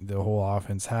 Yeah, the whole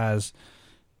offense has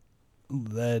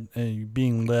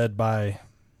being led by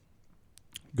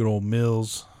good old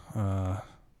Mills.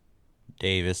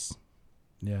 Davis.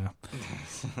 Yeah.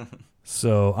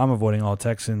 So I'm avoiding all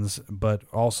Texans, but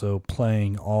also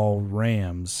playing all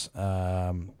Rams.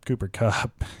 Cooper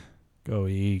Kupp, go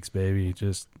Eagles, baby!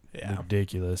 Just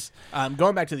ridiculous.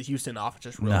 Going back to the Houston offense,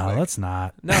 just real No, quick. let's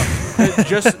not. No,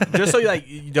 just so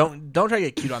you don't try to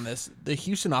get cute on this. The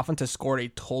Houston offense has scored a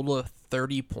total of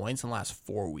 30 points in the last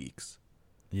 4 weeks.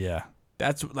 Yeah,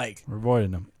 That's like, we're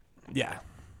avoiding them. yeah,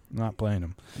 Not playing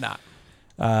them. not.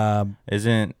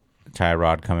 Isn't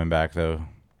Tyrod coming back, though?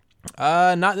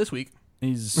 Not this week.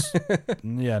 He's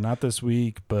not this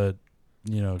week, but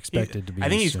expected to be. I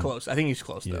think he's soon. close. I think he's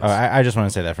close though. Yes. I just want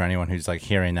to say that for anyone who's like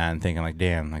hearing that and thinking like,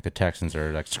 damn, like the Texans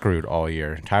are like screwed all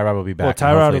year. Tyrod will be back.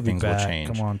 Well, and Tyrod hopefully will be things back. will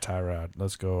change. Come on, Tyrod.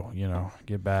 Let's go.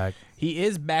 Get back. He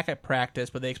is back at practice,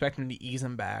 but they expect him to ease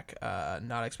him back.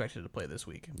 Not expected to play this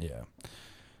week. Yeah.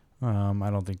 I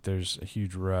don't think there's a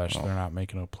huge rush. They're not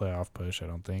making a playoff push, I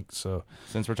don't think. So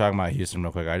Since we're talking about Houston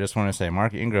real quick, I just want to say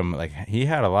Mark Ingram, like he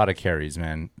had a lot of carries,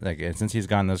 man. Like and since he's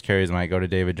gotten those carries, might go to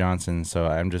David Johnson. So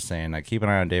I'm just saying, like keep an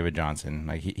eye on David Johnson.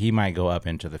 Like he might go up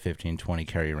into the 15-20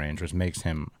 carry range, which makes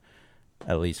him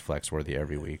at least flex worthy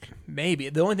every week. Maybe.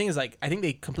 The only thing is, like, I think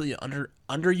they completely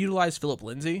underutilized Philip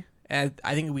Lindsay, and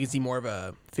I think we can see more of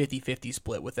a 50-50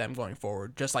 split with them going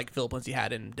forward, just like Philip Lindsay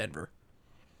had in Denver.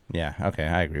 Yeah, okay,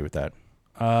 I agree with that.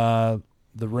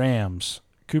 the Rams,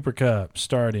 Cooper Kupp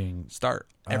starting. Start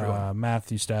everyone.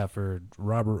 Matthew Stafford,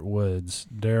 Robert Woods,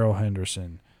 Darrell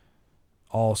Henderson,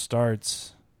 all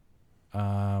starts.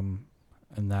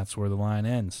 And that's where the line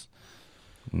ends.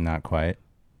 Not quite.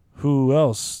 Who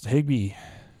else? Higbee.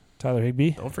 Tyler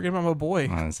Higbee. Don't forget about my boy.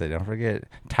 Honestly, don't forget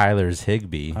Tyler's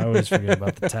Higbee. I always forget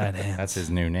about the tight end. That's his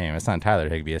new name. It's not Tyler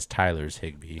Higbee. It's Tyler's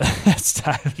Higbee. That's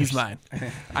Tyler. He's mine.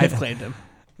 I've claimed him.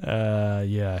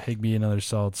 Yeah, Higbee, another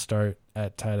solid start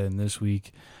at tight end this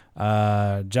week.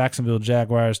 Jacksonville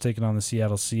Jaguars taking on the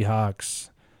Seattle Seahawks.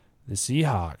 The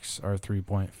Seahawks are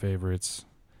 3-point favorites.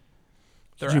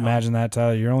 Could you imagine that,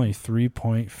 Tyler? You're only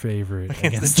 3-point favorite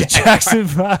against the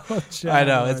Jacksonville Jaguars. I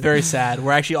know. It's very sad.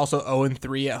 We're actually also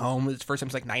 0-3 at home. It's first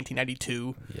time since like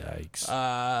 1992. Yikes.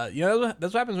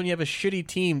 That's what happens when you have a shitty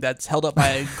team that's held up by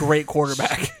a great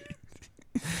quarterback.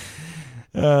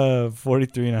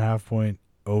 43.5-point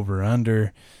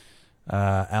over-under.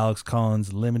 Alex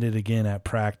Collins limited again at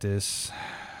practice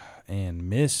and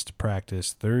missed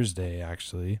practice Thursday,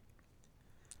 actually.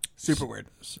 Super weird.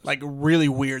 Like, really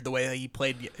weird the way that he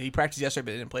played. He practiced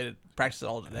yesterday, but didn't practice it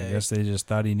all today. I guess they just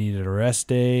thought he needed a rest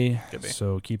day. Could be.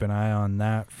 So keep an eye on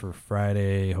that for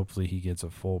Friday. Hopefully he gets a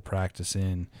full practice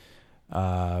in.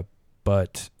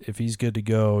 But if he's good to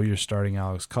go, you're starting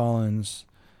Alex Collins.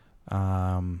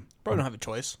 Probably don't have a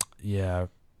choice. Yeah.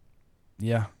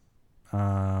 Yeah.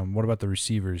 What about the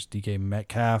receivers? DK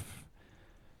Metcalf.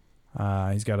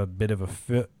 He's got a bit of a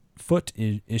foot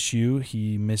issue.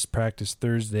 He missed practice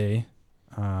Thursday.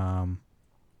 I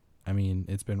mean,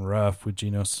 it's been rough with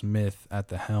Geno Smith at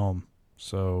the helm.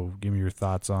 So give me your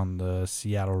thoughts on the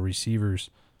Seattle receivers.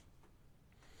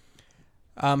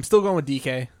 Still going with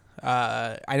DK.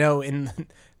 I know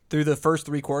through the first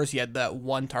 3 quarters, he had that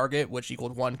 1 target, which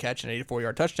equaled 1 catch and an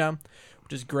 84-yard touchdown,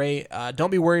 which is great. Don't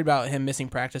be worried about him missing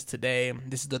practice today.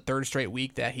 This is the 3rd straight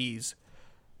week that he's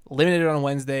limited on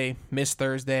Wednesday, missed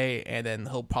Thursday, and then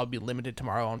he'll probably be limited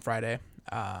tomorrow on Friday.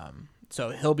 So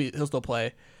he'll still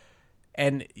play.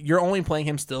 And you're only playing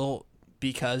him still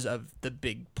because of the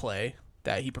big play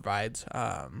that he provides.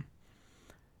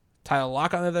 Tyler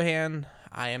Lockett, on the other hand,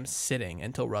 I am sitting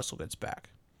until Russell gets back.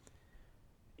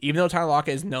 Even though Tyler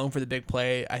Lockett is known for the big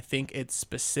play, I think it's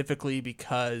specifically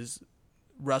because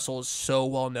Russell is so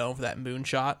well known for that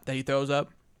moonshot that he throws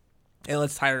up. It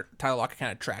lets Tyler Lockett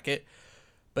kind of track it.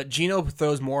 But Geno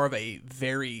throws more of a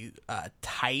very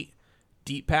tight,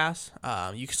 deep pass.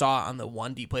 You saw on the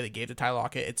 1 deep play they gave to Tyler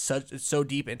Lockett. It's so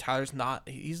deep, and Tyler's not.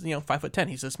 He's 5'10".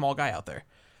 He's a small guy out there,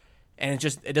 and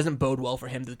it doesn't bode well for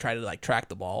him to try to track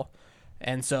the ball.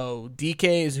 And so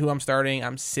DK is who I'm starting.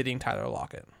 I'm sitting Tyler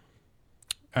Lockett.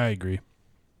 I agree.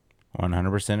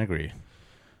 100% agree.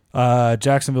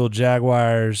 Jacksonville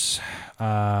Jaguars.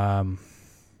 The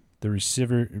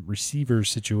receiver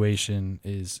situation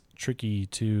is tricky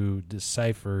to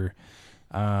decipher.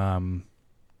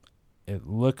 It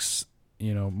looks,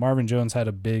 Marvin Jones had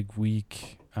a big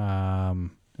week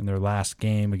in their last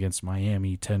game against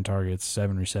Miami. 10 targets,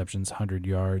 7 receptions, 100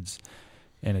 yards,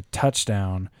 and a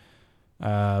touchdown.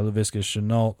 Laviska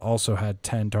Shenault also had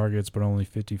 10 targets, but only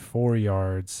 54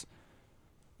 yards.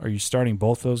 Are you starting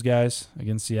both those guys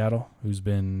against Seattle, who's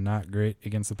been not great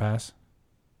against the pass?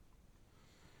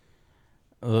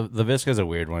 Laviska's a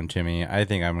weird one to me. I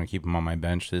think I'm going to keep him on my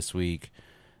bench this week.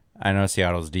 I know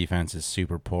Seattle's defense is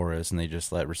super porous, and they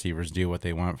just let receivers do what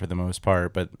they want for the most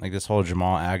part. But this whole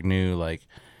Jamal Agnew,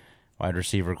 wide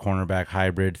receiver cornerback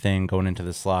hybrid thing going into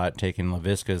the slot, taking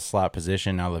Laviska's slot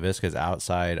position. Now Laviska's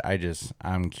outside.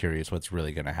 I'm curious what's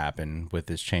really going to happen with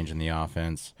this change in the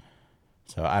offense.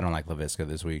 So I don't like Laviska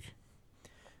this week.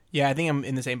 Yeah, I think I'm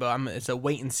in the same boat. It's a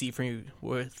wait and see for me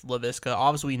with Laviska.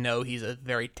 Obviously, we know he's a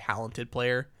very talented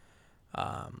player,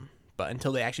 but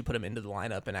until they actually put him into the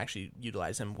lineup and actually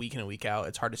utilize him week in and week out,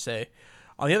 it's hard to say.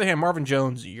 On the other hand, Marvin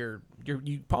Jones, you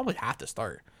probably have to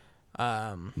start.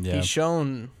 He's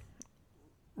shown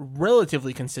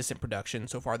relatively consistent production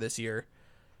so far this year,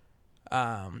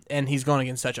 and he's going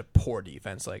against such a poor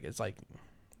defense.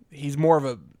 He's more of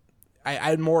a.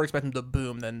 I'd more expect him to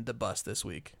boom than to bust this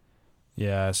week.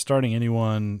 Yeah, starting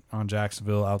anyone on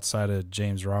Jacksonville outside of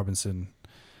James Robinson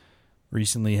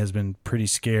recently has been pretty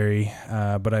scary.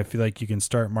 But I feel like you can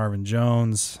start Marvin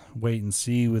Jones, wait and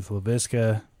see with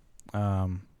Laviska.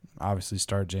 Obviously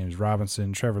start James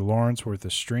Robinson. Trevor Lawrence worth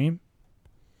a stream?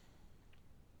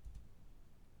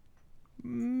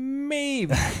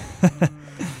 Maybe.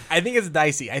 I think it's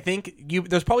dicey. I think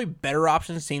there's probably better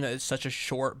options seeing that it's such a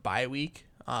short bye week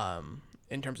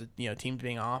in terms of teams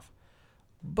being off.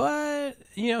 But,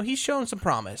 he's shown some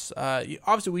promise.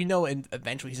 Obviously, we know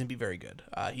eventually he's going to be very good.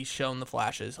 He's shown the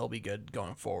flashes. He'll be good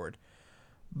going forward.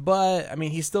 But,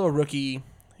 he's still a rookie.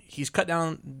 He's cut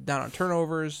down on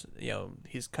turnovers.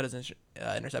 He's cut his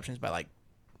interceptions by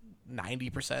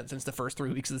 90% since the first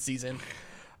 3 weeks of the season,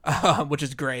 which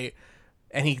is great.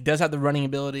 And he does have the running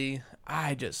ability.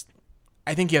 I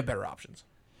think you have better options.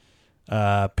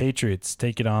 Patriots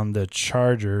take it on the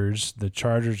Chargers. The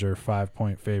Chargers are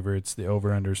 5-point favorites. The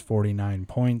over-under is 49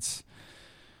 points.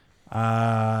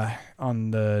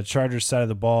 On the Chargers side of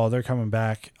the ball, they're coming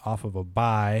back off of a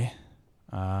bye.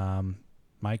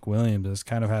 Mike Williams has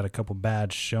kind of had a couple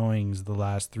bad showings the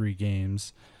last 3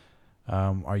 games.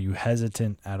 Are you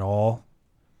hesitant at all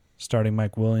starting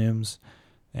Mike Williams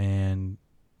and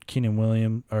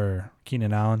Keenan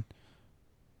Allen,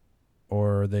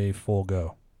 or are they full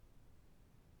go?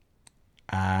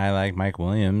 I like Mike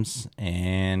Williams,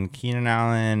 and Keenan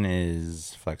Allen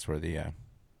is flex-worthy, yeah.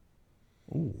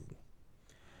 Ooh.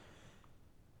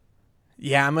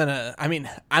 Yeah,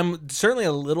 I'm certainly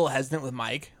a little hesitant with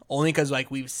Mike, only because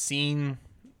we've seen,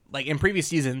 in previous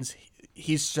seasons,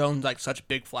 he's shown such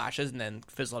big flashes and then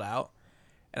fizzled out.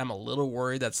 and I'm a little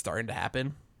worried that's starting to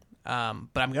happen. But I'm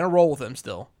going to roll with him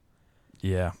still.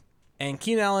 Yeah. And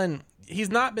Keenan Allen, he's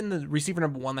not been the receiver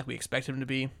number one like we expected him to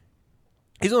be.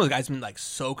 He's one of those guys who's been like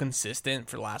so consistent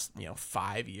for the last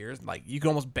 5 years. Like you can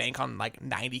almost bank on like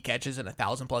 90 catches and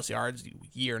 1,000+ yards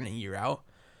year in and year out.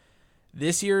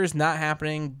 This year is not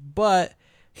happening, but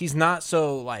he's not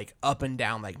so like up and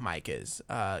down like Mike is.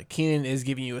 Keenan is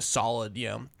giving you a solid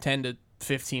 10 to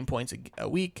 15 points a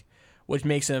week, which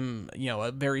makes him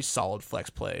a very solid flex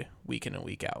play week in and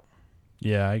week out.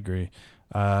 Yeah, I agree.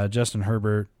 Justin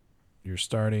Herbert, you're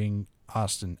starting.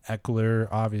 Austin Eckler,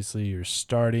 obviously, you're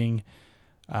starting.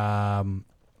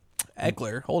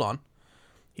 Eckler, hold on.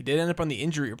 He did end up on the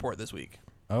injury report this week.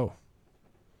 Oh.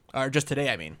 Or just today,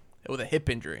 I mean, with a hip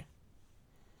injury.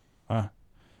 Huh.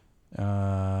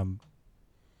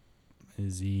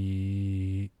 Is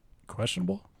he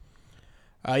questionable?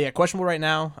 Yeah, questionable right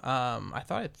now. I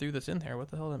thought I threw this in there. What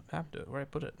the hell happened to it? Where did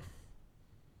I put it?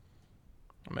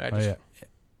 Yeah.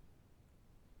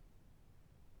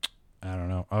 I don't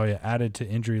know. Oh, yeah. Added to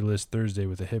injury list Thursday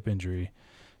with a hip injury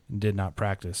and did not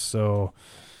practice. So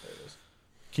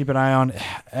keep an eye on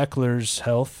Eckler's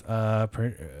health.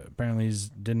 Apparently he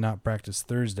did not practice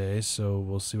Thursday, so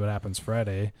we'll see what happens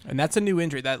Friday. And that's a new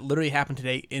injury that literally happened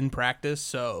today in practice,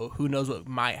 so who knows what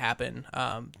might happen.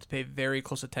 To pay very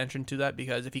close attention to that,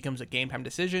 because if he comes a game time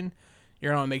decision,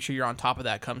 you're going to make sure you're on top of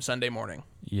that come Sunday morning.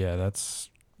 Yeah, that's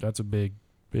a big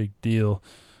deal.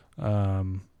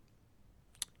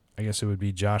 I guess it would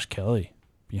be Josh Kelly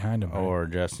behind him. Right? Or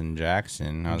Justin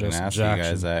Jackson. I was going to ask you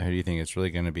guys that. Who do you think it's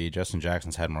really going to be? Justin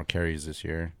Jackson's had more carries this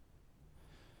year.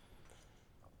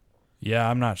 Yeah,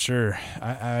 I'm not sure.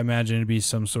 I imagine it'd be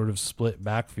some sort of split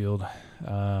backfield.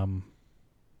 But,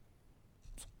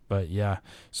 yeah,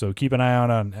 so keep an eye out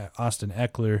on Austin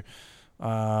Eckler.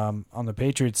 On the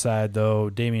Patriots side, though,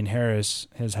 Damian Harris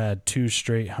has had 2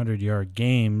 straight 100-yard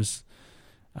games.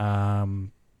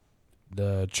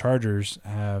 The Chargers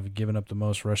have given up the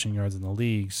most rushing yards in the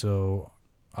league, so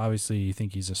obviously you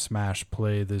think he's a smash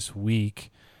play this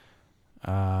week.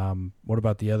 What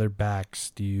about the other backs?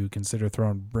 Do you consider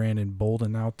throwing Brandon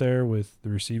Bolden out there with the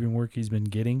receiving work he's been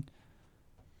getting?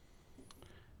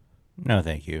 No,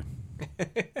 thank you.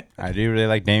 I do really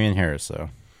like Damian Harris, though.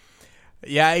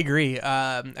 Yeah, I agree.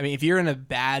 I mean, if you're in a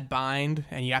bad bind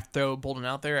and you have to throw Bolden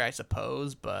out there, I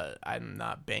suppose, but I'm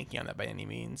not banking on that by any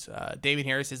means. David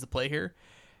Harris is the play here,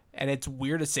 and it's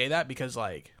weird to say that because,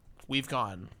 like, we've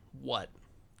gone,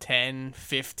 10,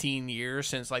 15 years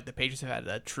since, like, the Patriots have had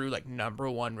a true, like, number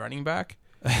one running back.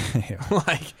 Yeah.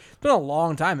 Like, it's been a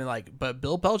long time, and, like, but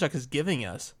Bill Belichick is giving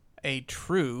us a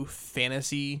true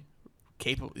fantasy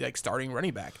capable, like, starting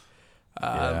running back.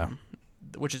 Yeah.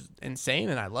 Which is insane,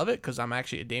 and I love it because I'm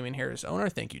actually a Damian Harris owner.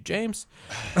 Thank you, James.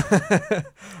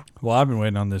 Well, I've been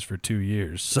waiting on this for 2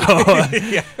 years, so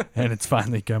Yeah. and it's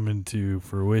finally coming to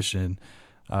fruition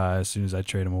as soon as I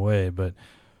trade him away. But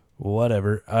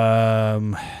whatever.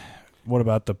 What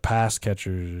about the pass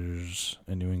catchers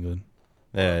in New England?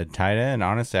 The tight end,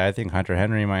 honestly, I think Hunter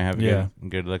Henry might have a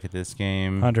good look at this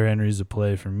game. Hunter Henry's a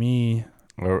play for me.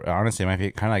 Or honestly, it might be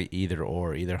kind of like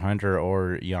either Hunter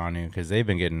or Yanu, because they've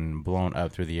been getting blown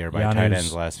up through the air by tight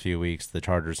ends the last few weeks. The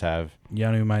Chargers have.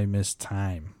 Yanu might miss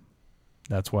time.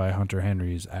 That's why Hunter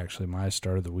Henry is actually my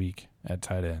start of the week at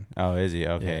tight end. Oh, is he?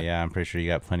 Okay, yeah I'm pretty sure you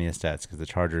got plenty of stats because the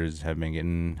Chargers have been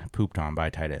getting pooped on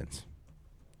by tight ends.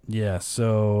 Yeah,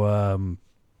 so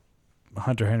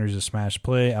Hunter Henry's a smash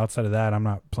play. Outside of that, I'm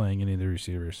not playing any of the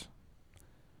receivers.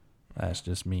 That's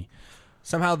just me.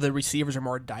 Somehow the receivers are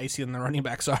more dicey than the running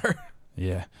backs are.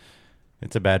 Yeah.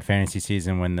 It's a bad fantasy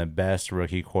season when the best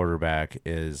rookie quarterback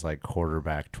is like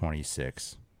quarterback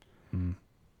 26.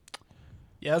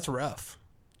 Yeah, that's rough.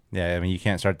 Yeah, I mean, you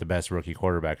can't start the best rookie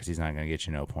quarterback because he's not going to get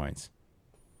you no points.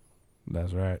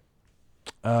 That's right.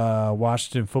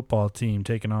 Washington football team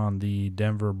taking on the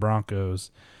Denver Broncos.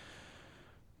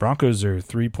 Broncos are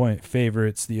 3-point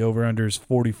favorites. The over-under is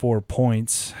 44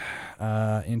 points.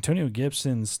 Antonio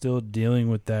Gibson still dealing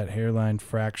with that hairline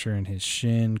fracture in his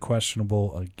shin,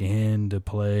 questionable again to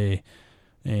play.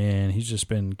 And he's just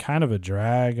been kind of a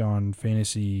drag on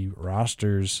fantasy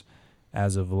rosters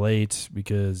as of late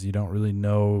because you don't really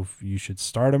know if you should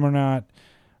start him or not.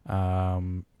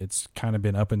 It's kind of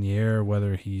been up in the air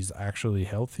whether he's actually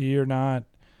healthy or not,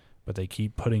 but they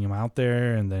keep putting him out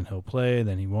there and then he'll play,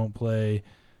 then he won't play.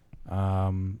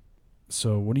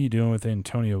 So what are you doing with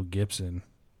Antonio Gibson?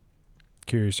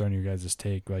 Curious on your guys'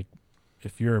 take. Like,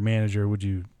 if you're a manager, would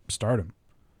you start him?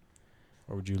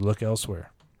 Or would you look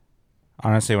elsewhere?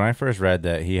 Honestly, when I first read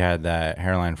that he had that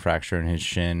hairline fracture in his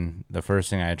shin, the first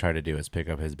thing I tried to do was pick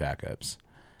up his backups.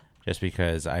 just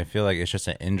because I feel like it's just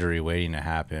an injury waiting to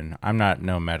happen. I'm not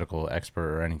no medical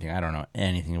expert or anything. I don't know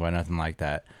anything about nothing like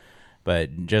that.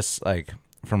 But just like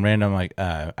from random, like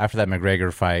after that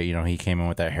McGregor fight, he came in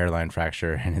with that hairline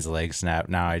fracture and his leg snapped.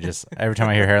 Now every time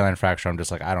I hear hairline fracture, I'm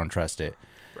just like, I don't trust it.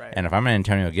 Right. And if I'm an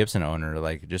Antonio Gibson owner,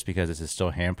 like just because this is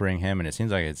still hampering him and it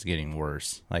seems like it's getting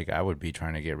worse, like I would be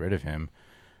trying to get rid of him.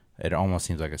 It almost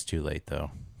seems like it's too late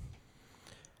though.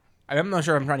 I'm not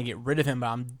sure I'm trying to get rid of him, but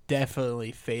I'm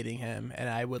definitely fading him, and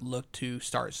I would look to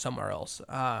start somewhere else.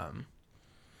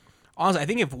 Honestly, I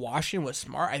think if Washington was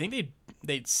smart, I think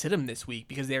they'd sit him this week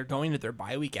because they're going to their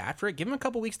bye week after it. Give him a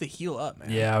couple weeks to heal up,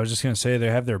 man. Yeah, I was just going to say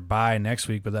they have their bye next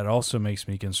week, but that also makes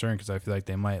me concerned because I feel like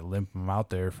they might limp him out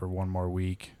there for one more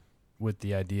week with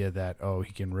the idea that,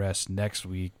 he can rest next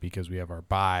week because we have our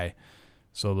bye.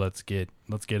 So let's get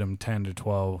him 10 to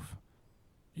 12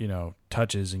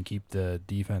 touches and keep the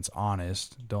defense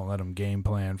honest. Don't let him game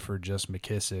plan for just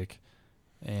McKissick.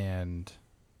 And,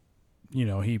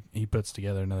 he puts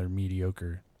together another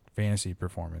mediocre fantasy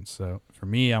performance. So for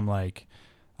me, I'm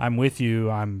with you.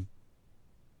 I'm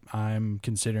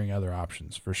considering other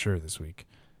options for sure this week.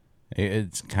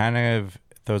 It's kind of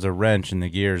throws a wrench in the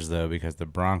gears, though, because the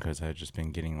Broncos have just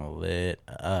been getting lit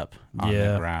up on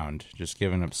the ground, just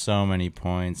giving up so many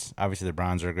points. Obviously, the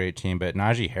Browns are a great team, but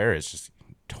Najee Harris just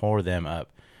tore them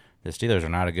up. The Steelers are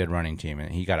not a good running team,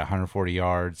 and he got 140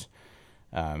 yards.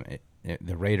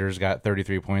 The Raiders got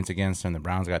 33 points against him. The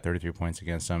Browns got 33 points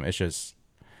against him.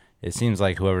 It seems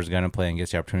like whoever's going to play and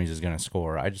gets the opportunities is going to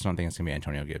score. I just don't think it's going to be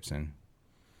Antonio Gibson.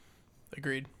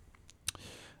 Agreed.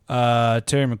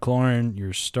 Terry McLaurin,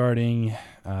 you're starting.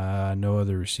 No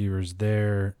other receivers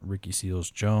there. Ricky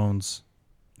Seals-Jones,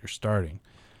 you're starting.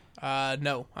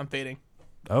 No, I'm fading.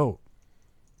 Oh.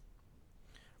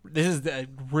 This is a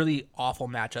really awful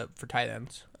matchup for tight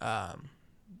ends.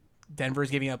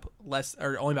 Denver's giving up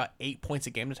only about 8 points a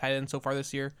game to tight ends so far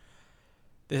this year.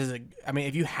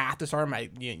 If you have to start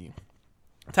him,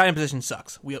 tight end position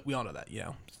sucks. We all know that,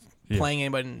 Yeah. Playing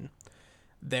anybody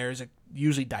there's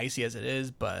usually dicey as it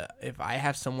is, but if I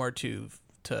have somewhere to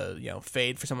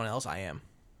fade for someone else, I am.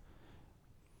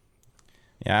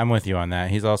 Yeah, I'm with you on that.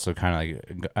 He's also kind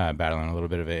of battling a little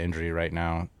bit of an injury right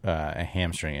now, a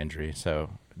hamstring injury.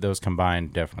 So those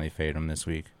combined definitely fade him this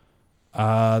week.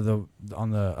 On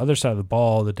the other side of the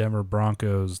ball, the Denver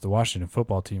Broncos, the Washington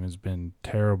football team has been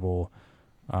terrible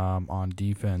on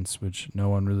defense, which no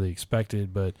one really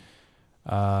expected, but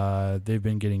they've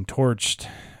been getting torched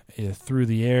through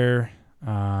the air.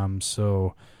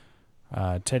 So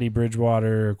Teddy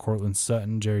Bridgewater, Cortland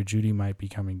Sutton, Jerry Jeudy might be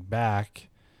coming back.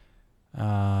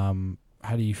 How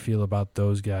do you feel about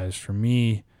those guys? For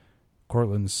me,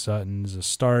 Cortland Sutton's a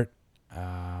start.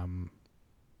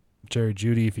 Jerry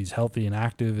Jeudy, if he's healthy and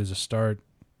active, is a start.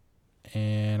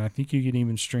 And I think you can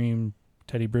even stream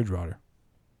Teddy Bridgewater.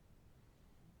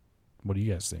 What do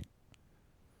you guys think?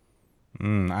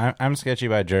 I'm sketchy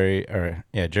about Jerry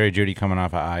Jeudy coming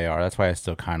off of IR. That's why I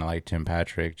still kind of like Tim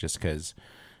Patrick, just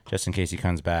in case he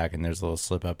comes back and there's a little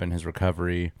slip up in his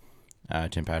recovery,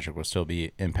 Tim Patrick will still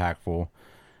be impactful.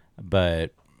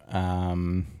 But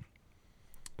I'm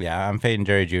fading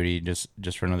Jerry Jeudy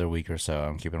just for another week or so.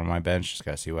 I'm keeping him on my bench. Just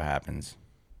gotta see what happens.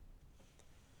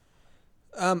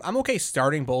 I'm okay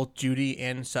starting both Jeudy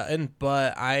and Sutton,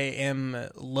 but I am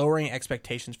lowering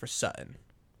expectations for Sutton.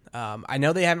 I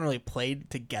know they haven't really played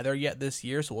together yet this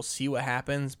year, so we'll see what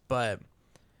happens. But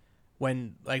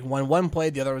when one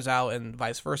played, the other was out, and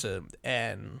vice versa.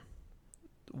 And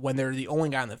when they're the only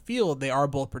guy on the field, they are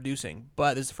both producing.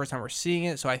 But this is the first time we're seeing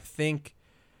it, so I think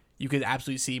you could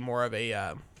absolutely see more of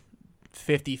a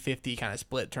 50-50 kind of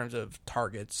split in terms of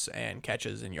targets and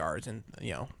catches and yards, and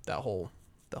the whole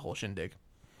shindig.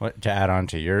 What to add on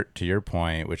to your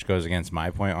point, which goes against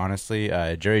my point, honestly,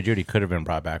 Jerry Jeudy could have been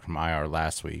brought back from IR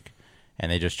last week,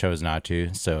 and they just chose not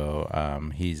to.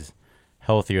 So he's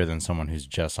healthier than someone who's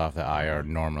just off the IR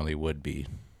normally would be.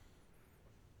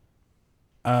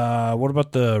 What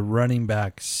about the running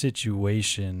back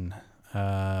situation?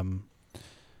 Javonte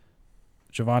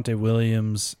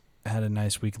Williams had a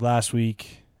nice week last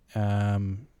week.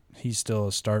 He's still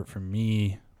a start for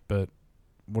me, but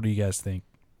what do you guys think?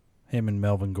 Him and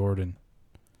Melvin Gordon.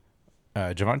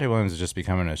 Javonte Williams is just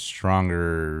becoming a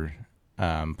stronger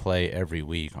play every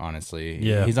week, honestly.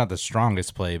 Yeah. He's not the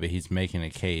strongest play, but he's making a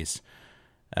case.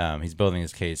 He's building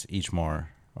his case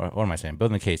what am I saying?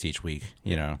 Building the case each week,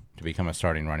 to become a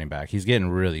starting running back. He's getting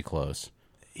really close.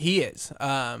 He is.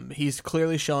 He's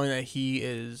clearly showing that he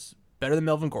is better than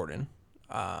Melvin Gordon.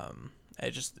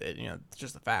 It's just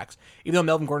the facts. Even though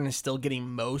Melvin Gordon is still getting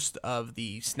most of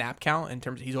the snap count in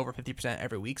terms of he's over 50%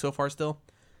 every week so far still.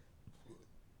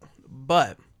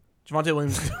 But Javonte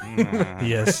Williams.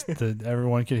 Yes,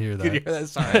 everyone could hear that. Could you hear that?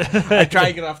 Sorry. I tried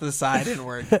to get off to the side. It didn't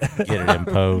work. Get it in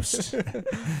post.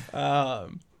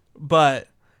 But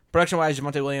production-wise,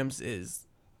 Javonte Williams is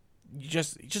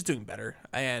just doing better.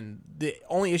 And the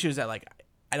only issue is that, like,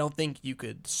 I don't think you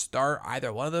could start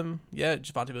either one of them yet,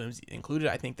 Javonte Williams included.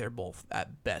 I think they're both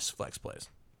at best flex plays.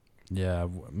 Yeah,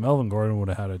 Melvin Gordon would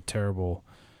have had a terrible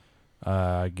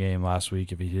game last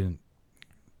week if he didn't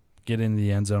get in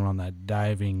the end zone on that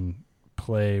diving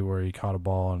play where he caught a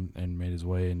ball and made his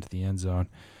way into the end zone.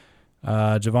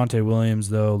 Javonte Williams,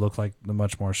 though, looked like the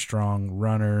much more strong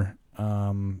runner.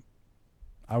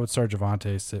 I would start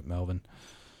Javonte, sit Melvin.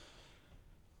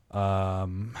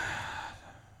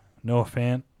 Noah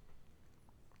Fant,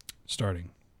 starting.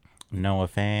 Noah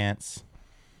Fant.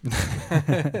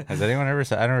 Has anyone ever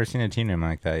said? I've never seen a team name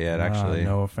like that yet. Actually,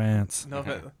 Noah Fant. No,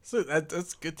 so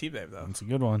that's a good team name though. That's a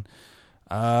good one.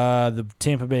 The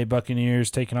Tampa Bay Buccaneers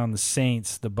taking on the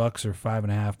Saints. The Bucs are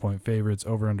 5.5-point favorites.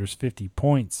 Over/unders 50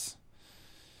 points.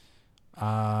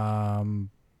 How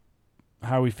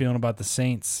are we feeling about the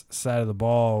Saints side of the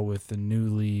ball with the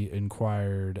newly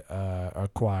acquired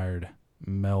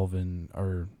Melvin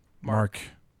or Mark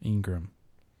Ingram?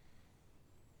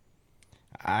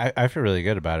 I feel really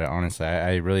good about it, honestly.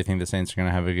 I really think the Saints are going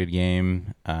to have a good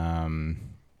game.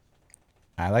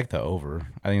 I like the over.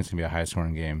 I think it's going to be a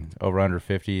high-scoring game. Over under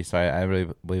 50, so I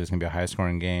really believe it's going to be a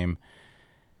high-scoring game.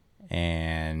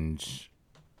 And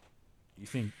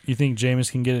You think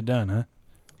Jameis can get it done, huh?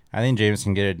 I think James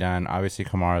can get it done. Obviously,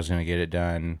 Kamara's going to get it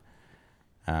done.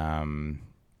 Mark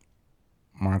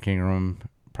Ingram,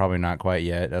 probably not quite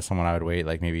yet. That's someone I would wait.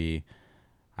 Like maybe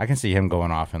I can see him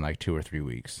going off in like 2 or 3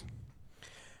 weeks.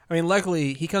 I mean,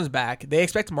 luckily he comes back. They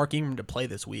expect Mark Ingram to play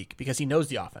this week because he knows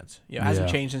the offense. You know, it hasn't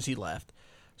changed since he left,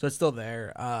 so it's still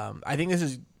there. I think this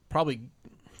is probably.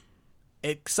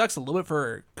 It sucks a little bit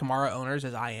for Kamara owners,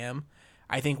 as I am.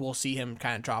 I think we'll see him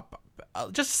kind of drop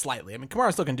just slightly. I mean,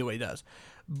 Kamara still can do what he does,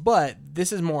 but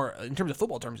this is more in terms of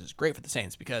football terms. It's great for the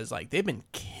Saints because like they've been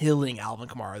killing Alvin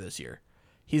Kamara this year.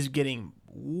 He's getting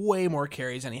way more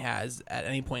carries than he has at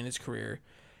any point in his career,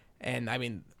 and I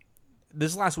mean.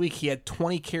 This last week, he had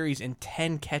 20 carries and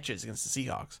 10 catches against the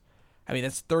Seahawks. I mean,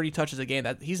 that's 30 touches a game.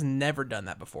 He's never done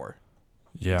that before.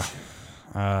 Yeah.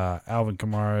 Alvin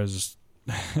Kamara is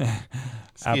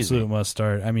absolute must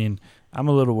start. I mean, I'm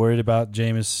a little worried about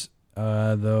Jameis,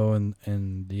 though,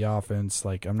 and the offense.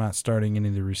 Like, I'm not starting any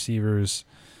of the receivers.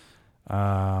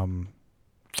 On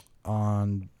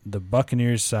the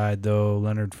Buccaneers side, though,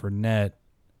 Leonard Fournette,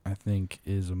 I think,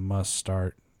 is a must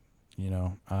start. You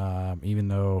know, even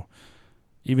though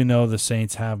the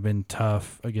Saints have been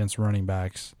tough against running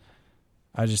backs,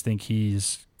 I just think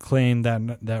he's claimed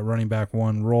that running back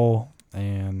one role,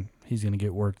 and he's going to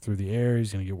get work through the air.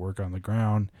 He's going to get work on the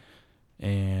ground,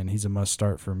 and he's a must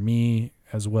start for me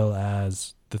as well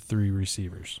as the 3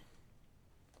 receivers.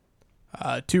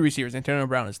 2 receivers. Antonio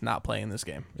Brown is not playing this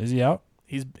game. Is he out?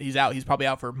 He's out. He's probably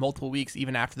out for multiple weeks,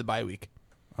 even after the bye week.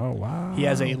 Oh, wow. He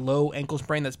has a low ankle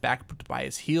sprain that's backed by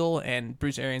his heel, and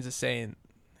Bruce Arians is saying,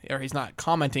 or he's not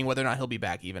commenting whether or not he'll be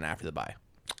back even after the bye.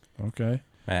 Okay.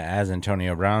 As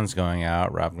Antonio Brown's going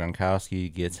out, Rob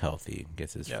Gronkowski gets healthy.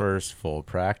 Gets his first full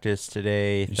practice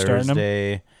today,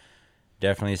 Thursday.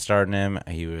 Definitely starting him.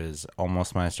 He was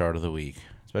almost my start of the week,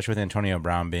 especially with Antonio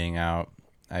Brown being out.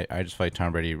 I just feel like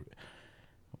Tom Brady,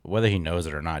 whether he knows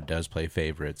it or not, does play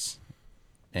favorites.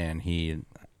 And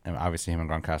obviously him and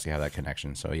Gronkowski have that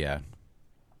connection. So, yeah.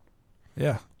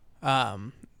 Yeah.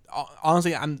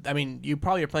 Honestly, I mean, you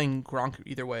probably are playing Gronk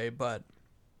either way, but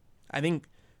I think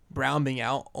Brown being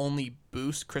out only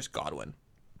boosts Chris Godwin.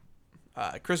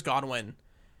 Chris Godwin,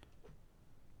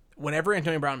 whenever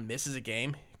Antonio Brown misses a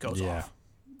game, goes off.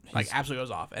 Like, absolutely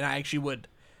goes off. And I actually would,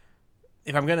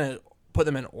 if I'm going to put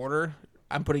them in order,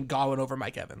 I'm putting Godwin over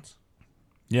Mike Evans.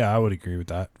 Yeah, I would agree with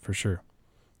that for sure.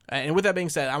 And with that being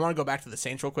said, I want to go back to the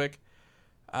Saints real quick.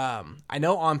 I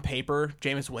know on paper,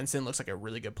 Jameis Winston looks like a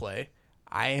really good play.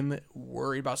 I am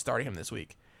worried about starting him this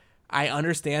week. I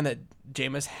understand that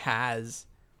Jameis has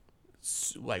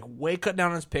like way cut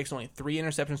down on his picks, only 3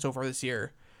 interceptions so far this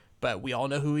year, but we all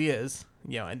know who he is.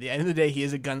 You know, at the end of the day, he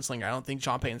is a gunslinger. I don't think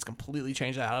Sean Payton's completely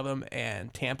changed that out of him,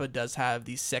 and Tampa does have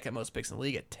the second most picks in the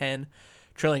league at 10,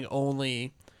 trailing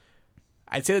only,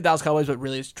 I'd say the Dallas Cowboys, but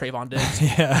really it's Trayvon Diggs.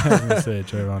 Yeah, I was going to say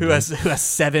Trayvon Diggs. who has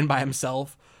 7 by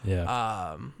himself.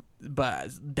 Yeah.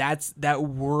 But that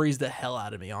worries the hell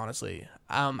out of me, honestly.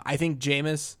 I think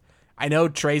Jameis, I know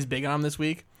Trey's big on him this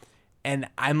week, and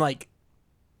I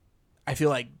feel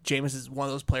like Jameis is one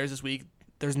of those players this week.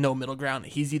 There's no middle ground.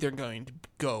 He's either going to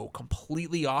go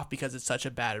completely off because it's such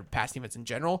a bad pass defense in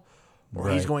general, or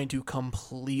he's Right. going to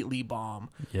completely bomb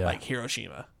Yeah. like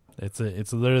Hiroshima. It's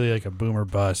literally like a boomer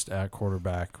bust at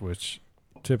quarterback, which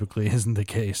typically isn't the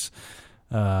case.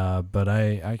 But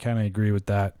I kind of agree with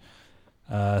that.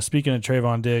 Speaking of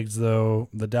Trayvon Diggs, though,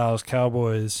 the Dallas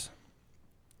Cowboys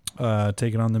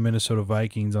taking on the Minnesota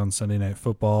Vikings on Sunday Night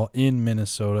Football in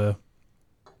Minnesota.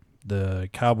 The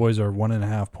Cowboys are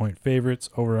 1.5-point favorites.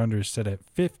 Over/under set at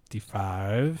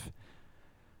 55.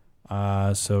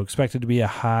 So expected to be a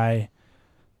high-scoring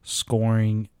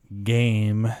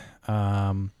game.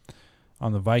 On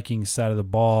the Vikings side of the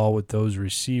ball with those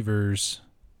receivers,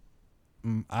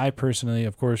 I personally,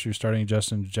 of course, you're starting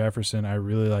Justin Jefferson. I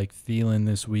really like Thielen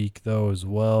this week, though, as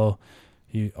well.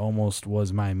 He almost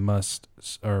was my my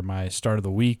start of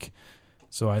the week.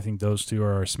 So I think those two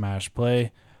are a smash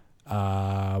play.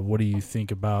 What do you think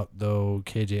about, though,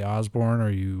 KJ Osborne? Are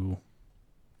you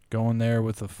going there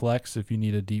with a flex if you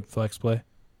need a deep flex play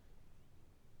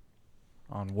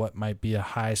on what might be a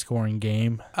high-scoring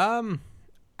game?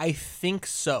 I think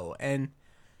so, and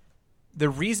the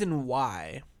reason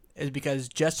why is because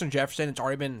Justin Jefferson, it's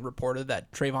already been reported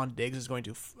that Trayvon Diggs is going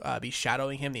to be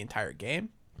shadowing him the entire game.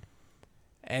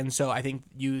 And so I think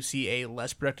you see a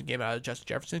less productive game out of Justin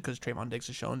Jefferson because Trayvon Diggs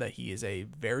has shown that he is a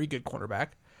very good cornerback,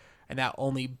 and that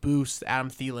only boosts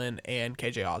Adam Thielen and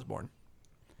KJ Osborne.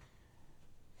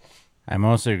 I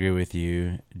mostly agree with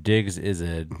you. Diggs is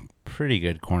a pretty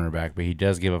good cornerback, but he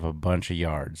does give up a bunch of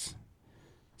yards.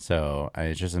 So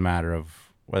it's just a matter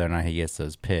of whether or not he gets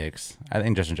those picks. I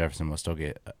think Justin Jefferson will still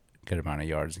get a good amount of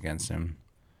yards against him.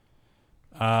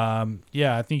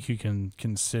 Yeah, I think you can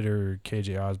consider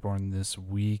KJ Osborne this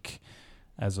week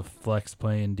as a flex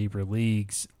play in deeper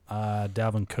leagues.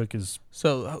 Dalvin Cook is...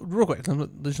 So, real quick,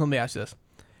 just let me ask you this.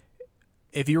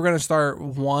 If you were going to start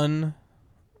one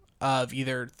of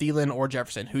either Thielen or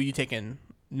Jefferson, who are you taking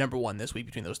number one this week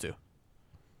between those two?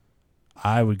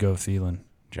 I would go Thielen.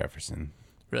 Jefferson.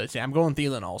 Really? See, I'm going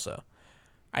Thielen also.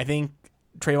 I think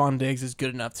Trayvon Diggs is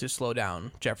good enough to slow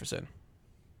down Jefferson.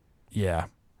 Yeah.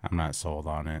 I'm not sold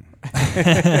on it.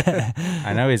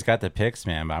 I know he's got the picks,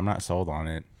 man, but I'm not sold on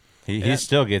it. He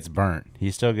still gets burnt.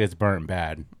 He still gets burnt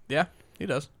bad. Yeah, he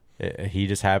does. He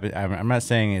just happened. I'm not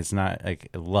saying it's not like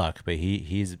luck, but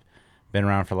he's been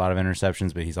around for a lot of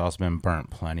interceptions, but he's also been burnt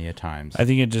plenty of times. I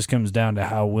think it just comes down to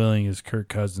how willing is Kirk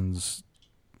Cousins,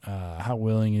 how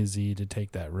willing is he to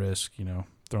take that risk,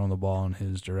 throwing the ball in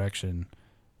his direction,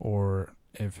 or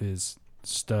if his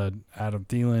stud Adam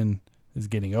Thielen is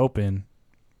getting open,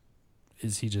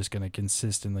 is he just going to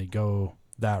consistently go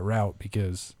that route?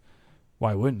 Because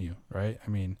why wouldn't you, right? I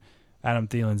mean, Adam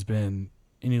Thielen's been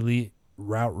an elite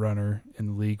route runner in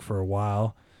the league for a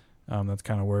while. That's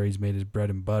kind of where he's made his bread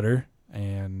and butter.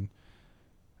 And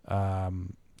I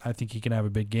think he can have a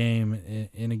big game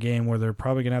in a game where they're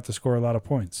probably going to have to score a lot of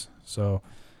points. So,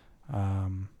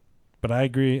 but I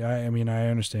agree. I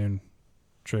understand,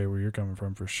 Trey, where you're coming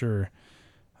from for sure.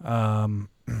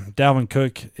 Dalvin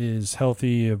Cook is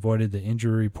healthy, avoided the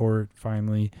injury report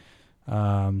finally.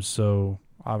 So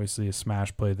obviously a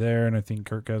smash play there. And I think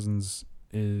Kirk Cousins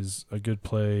is a good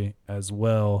play as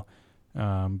well.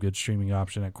 Good streaming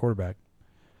option at quarterback.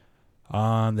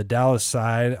 On the Dallas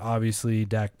side, obviously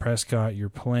Dak Prescott, you're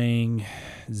playing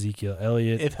Ezekiel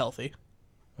Elliott. If healthy.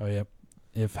 Oh, yep.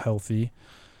 If healthy.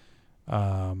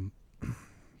 And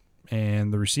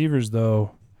the receivers,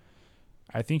 though,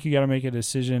 I think you got to make a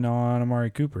decision on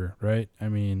Amari Cooper, right? I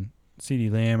mean,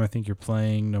 CeeDee Lamb, I think you're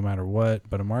playing no matter what,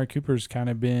 but Amari Cooper's kind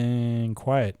of been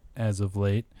quiet as of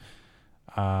late.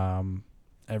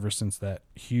 Ever since that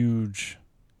huge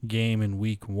game in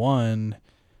week 1,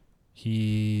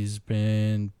 he's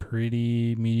been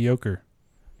pretty mediocre.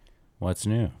 What's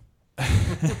new?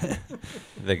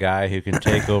 The guy who can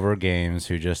take over games,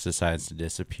 who just decides to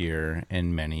disappear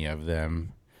in many of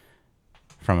them.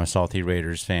 From a salty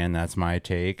Raiders fan, that's my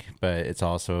take, but it's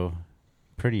also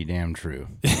pretty damn true.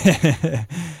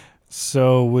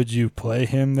 So would you play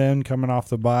him then coming off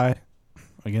the bye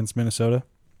against Minnesota?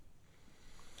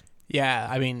 Yeah,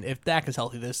 I mean, if Dak is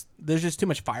healthy, there's just too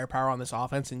much firepower on this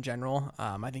offense in general.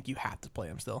 I think you have to play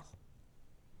him still.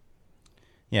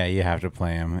 Yeah, you have to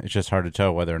play him. It's just hard to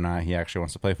tell whether or not he actually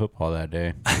wants to play football that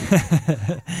day.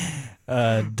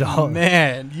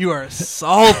 Man, you are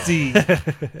salty.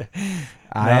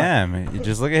 I am.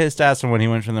 Just look at his stats from when he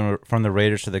went from the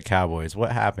Raiders to the Cowboys.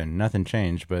 What happened? Nothing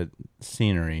changed, but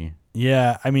scenery.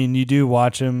 Yeah, I mean, you do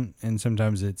watch him, and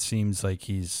sometimes it seems like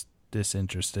he's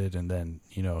disinterested, and then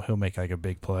he'll make like a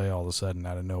big play all of a sudden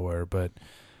out of nowhere. But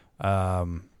I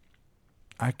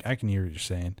can hear what you're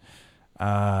saying.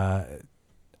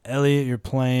 Elliott, you're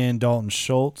playing Dalton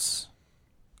Schultz,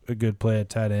 a good play at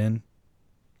tight end.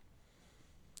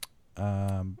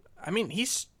 I mean,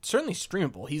 he's certainly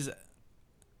streamable.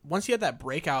 Once he had that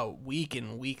breakout week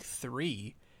in week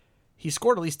 3, he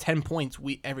scored at least 10 points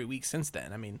every week since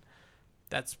then. I mean,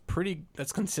 that's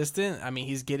consistent. I mean,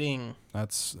 he's getting...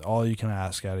 That's all you can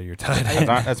ask out of your tight end.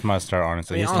 That's must start,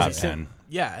 honestly. He's top 10.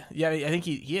 Yeah, I think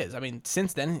he is. I mean,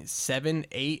 since then, 7,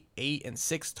 8, and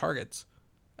 6 targets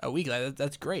a week.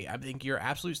 That's great. I think you're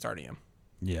absolutely starting him.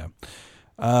 Yeah.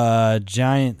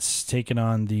 Giants taking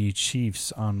on the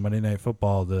Chiefs on Monday Night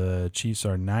Football. The Chiefs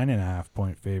are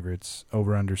 9.5-point favorites.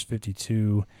 Over-unders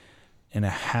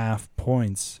 52.5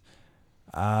 points.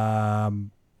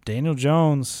 Daniel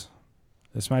Jones,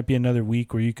 this might be another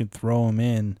week where you can throw him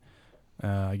in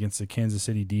against the Kansas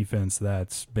City defense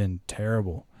that's been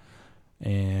terrible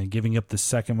and giving up the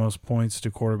second most points to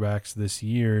quarterbacks this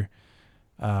year,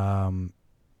 and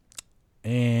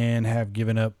have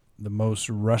given up the most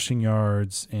rushing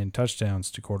yards and touchdowns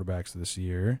to quarterbacks this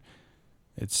year.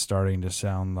 It's starting to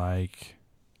sound like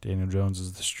Daniel Jones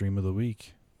is the stream of the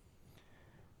week.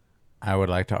 I would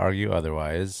like to argue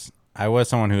otherwise. I was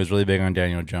someone who was really big on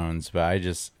Daniel Jones, but I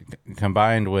just,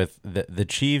 combined with the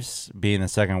Chiefs being the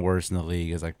second worst in the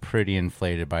league, is like pretty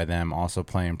inflated by them also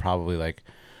playing probably like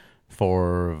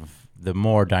 4 of the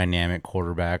more dynamic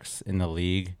quarterbacks in the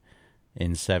league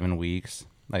in 7 weeks.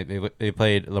 Like they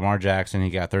played Lamar Jackson, he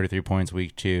got 33 points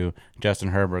week 2.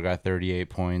 Justin Herbert got 38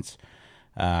 points.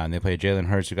 They played Jalen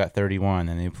Hurts, who got 31,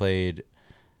 and they played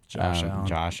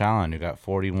Josh Allen, who got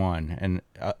 41. And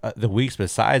the weeks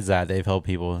besides that, they've held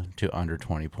people to under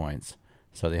 20 points.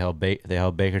 So they held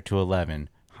Baker to 11,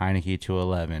 Heineke to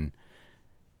 11,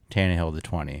 Tannehill to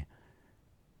 20.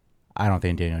 I don't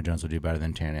think Daniel Jones will do better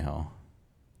than Tannehill.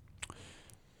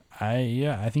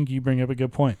 I think you bring up a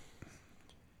good point.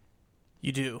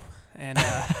 You do. And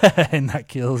and that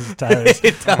kills Tyler's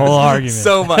whole argument.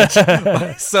 So much.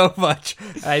 So much.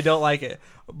 I don't like it.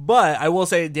 But I will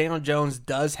say Daniel Jones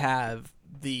does have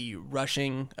the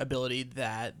rushing ability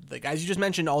that the guys you just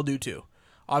mentioned all do too.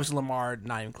 Obviously Lamar,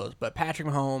 not even close. But Patrick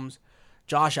Mahomes,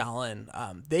 Josh Allen,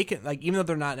 they can, like, even though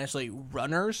they're not necessarily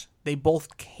runners, they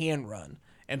both can run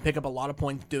and pick up a lot of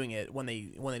points doing it when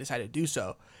they decide to do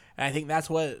so. And I think that's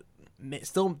what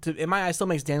in my eyes still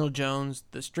makes Daniel Jones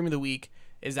the stream of the week,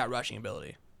 is that rushing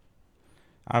ability.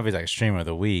 I don't know if he's like stream of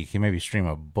the week. He maybe stream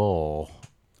a bull.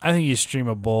 I think you stream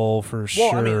a bull for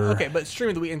sure. Well, I mean, okay, but stream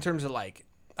of the week in terms of like,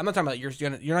 I'm not talking about you're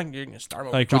not going to start him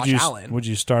over like, Josh Allen. Would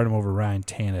you start him over Ryan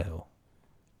Tannehill?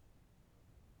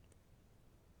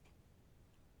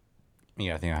 You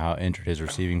got to think of how injured his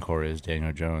receiving core is,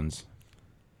 Daniel Jones.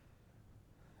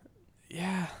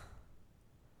 Yeah.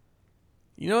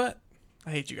 You know what? I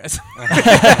hate you guys.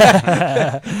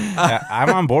 I'm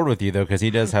on board with you, though, because he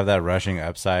does have that rushing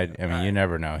upside. I mean, you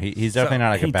never know. He's definitely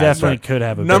not like a bad definitely start. could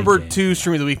have a number big game. 2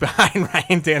 stream of the week behind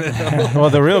Ryan Tannehill.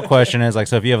 Well, the real question is, like,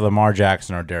 so if you have Lamar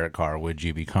Jackson or Derek Carr, would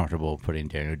you be comfortable putting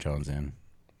Daniel Jones in?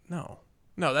 No,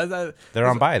 They're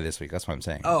on bye this week. That's what I'm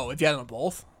saying. Oh, if you had them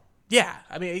both? Yeah.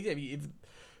 I mean,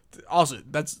 also,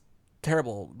 that's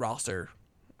terrible roster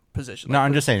position. No,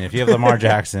 I'm just saying, if you have Lamar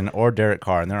Jackson or Derek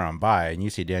Carr and they're on bye and you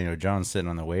see Daniel Jones sitting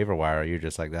on the waiver wire, you're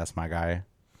just like, that's my guy.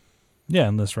 Yeah,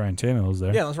 unless Ryan Tannehill's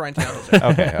there. Yeah, unless Ryan Tannehill's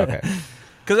there. Okay.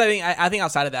 Because I think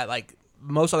outside of that, like,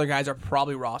 most other guys are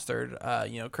probably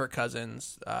rostered. Kirk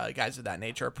Cousins, guys of that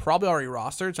nature are probably already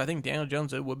rostered. So I think Daniel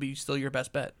Jones would be still your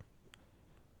best bet.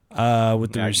 I'd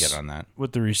get on that.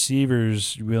 With the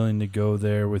receivers, you willing to go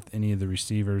there with any of the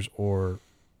receivers or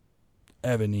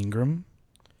Evan Ingram?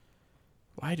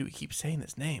 Why do we keep saying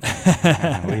this name?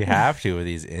 We have to with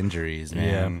these injuries,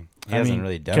 man. He hasn't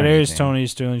really done Kadarius anything. Toney,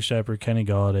 Sterling Shepard, Kenny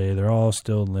Galladay, they're all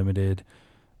still limited.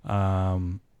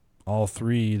 All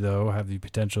 3, though, have the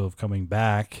potential of coming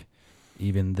back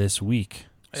even this week.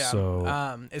 Yeah.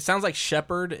 So it sounds like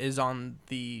Shepard is on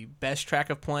the best track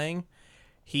of playing.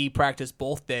 He practiced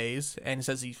both days and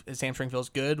says his hamstring feels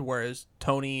good, whereas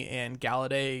Toney and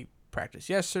Galladay practiced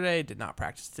yesterday, did not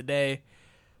practice today.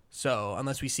 So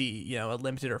unless we see, a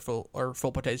limited or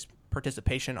full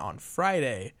participation on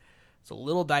Friday, it's a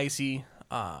little dicey.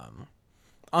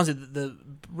 Honestly, the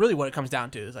really what it comes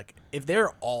down to is, like, if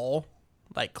they're all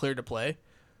like cleared to play,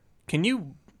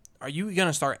 are you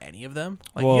gonna start any of them?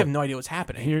 Like, you have no idea what's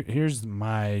happening. Here's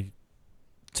my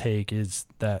take: is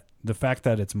that the fact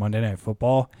that it's Monday Night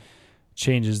Football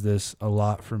changes this a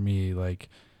lot for me. Like,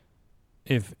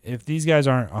 if these guys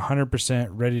aren't 100%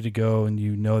 ready to go, and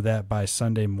you know that by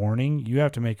Sunday morning, you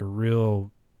have to make a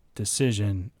real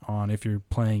decision on if you're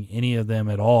playing any of them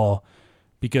at all.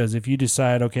 Because if you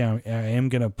decide, okay, I am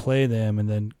going to play them, and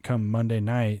then come Monday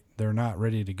night, they're not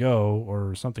ready to go,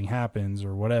 or something happens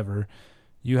or whatever,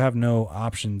 you have no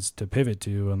options to pivot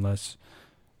to unless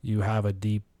you have a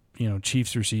deep,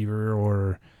 Chiefs receiver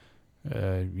or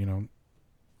Evan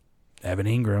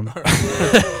Ingram.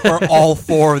 Or all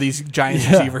 4 of these Giants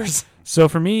receivers. So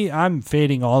for me, I'm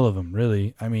fading all of them,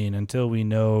 really. I mean, until we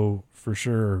know for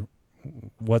sure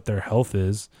what their health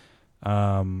is,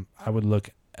 I would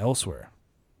look elsewhere.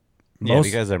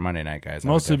 Because they're Monday night guys.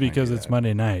 Mostly because it's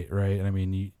Monday night, right? I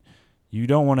mean, you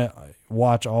don't want to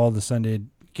watch all the Sunday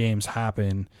games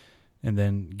happen and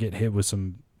then get hit with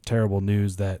some terrible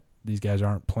news that these guys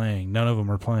aren't playing. None of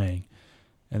them are playing,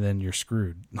 and then you're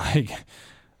screwed.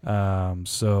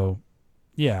 So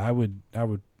yeah, I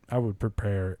would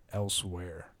prepare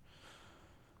elsewhere.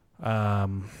 If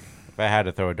I had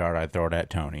to throw a dart, I'd throw it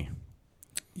at Tony.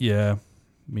 Yeah,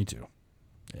 me too.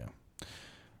 Yeah.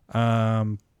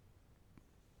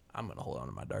 I'm gonna hold on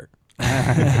to my dart.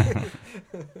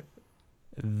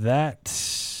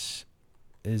 That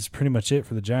is pretty much it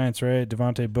for the Giants, right?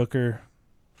 Devontae Booker.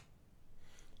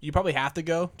 You probably have to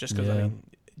go just because, Yeah.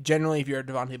 Generally, if you're a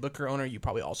Devontae Booker owner, you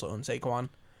probably also own Saquon.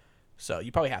 So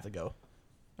you probably have to go.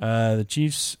 The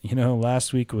Chiefs,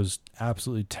 last week was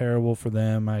absolutely terrible for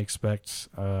them. I expect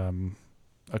a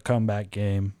comeback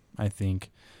game, I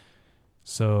think.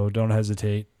 So don't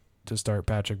hesitate to start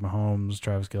Patrick Mahomes,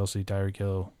 Travis Kelce, Tyreek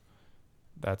Hill.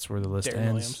 That's where the list Darren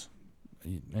ends.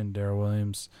 And Darrell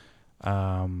Williams.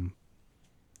 And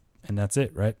that's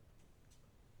it, right?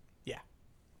 Yeah.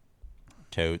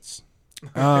 Totes.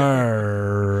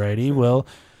 Alrighty. Well,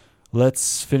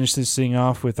 let's finish this thing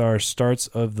off with our starts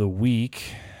of the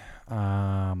week.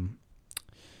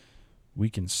 We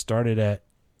can start it at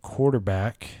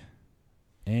quarterback.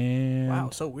 And Wow,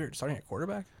 so weird. Starting at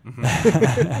quarterback?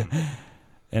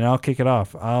 and I'll kick it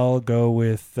off. I'll go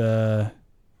with,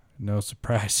 no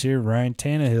surprise here, Ryan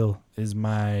Tannehill is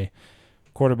my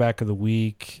quarterback of the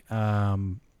week.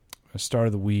 Start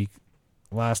of the week.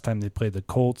 Last time they played the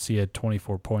Colts, he had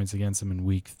 24 points against them in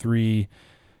week 3.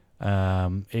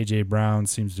 A.J. Brown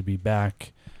seems to be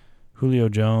back. Julio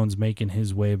Jones making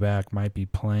his way back, might be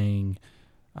playing.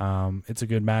 It's a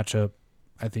good matchup.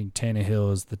 I think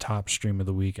Tannehill is the top stream of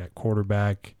the week at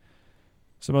quarterback.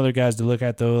 Some other guys to look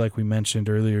at, though, like we mentioned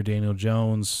earlier, Daniel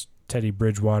Jones, Teddy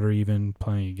Bridgewater, even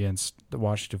playing against the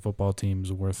Washington football team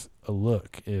is worth a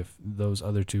look if those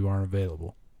other two aren't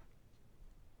available.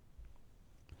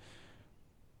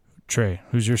 Trey,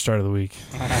 who's your start of the week?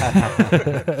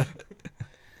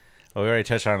 Well, we already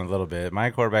touched on it a little bit. My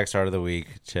quarterback start of the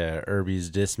week, to Irby's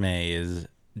dismay, is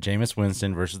Jameis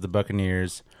Winston versus the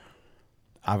Buccaneers.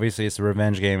 Obviously, it's a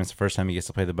revenge game. It's the first time he gets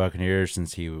to play the Buccaneers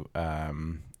since he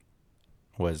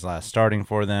was last starting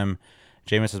for them.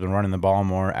 Jameis has been running the ball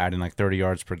more, adding like 30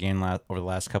 yards per game over the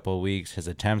last couple of weeks. His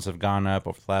attempts have gone up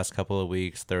over the last couple of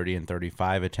weeks, 30 and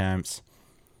 35 attempts.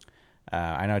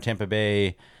 I know Tampa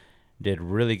Bay did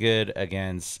really good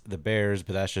against the Bears,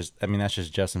 but that's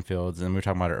just Justin Fields. And we were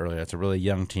talking about it earlier. It's a really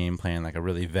young team playing like a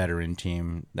really veteran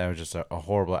team. That was just a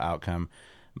horrible outcome.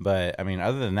 But,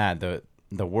 other than that,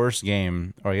 the worst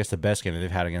game, or I guess the best game that they've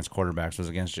had against quarterbacks was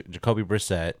against Jacoby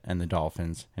Brissett and the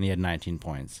Dolphins, and he had 19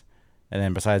 points. And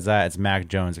then besides that, it's Mac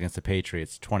Jones against the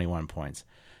Patriots, 21 points.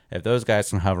 If those guys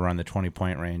can hover on the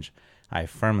 20-point range, I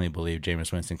firmly believe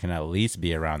Jameis Winston can at least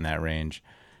be around that range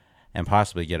and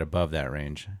possibly get above that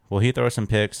range. Will he throw some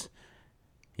picks?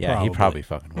 Yeah, he probably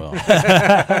fucking will.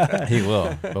 He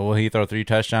will. But will he throw 3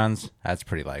 touchdowns? That's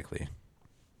pretty likely.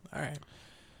 All right.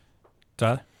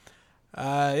 Tyler?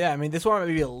 This one might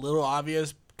be a little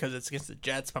obvious because it's against the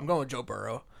Jets, but I'm going with Joe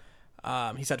Burrow.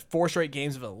 He's had 4 straight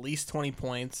games of at least 20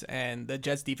 points, and the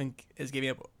Jets defense is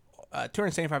giving up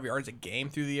 275 yards a game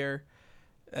through the air.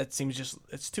 That seems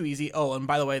it's too easy. Oh, and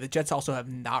by the way, the Jets also have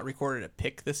not recorded a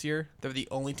pick this year. They're the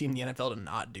only team in the NFL to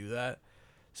not do that.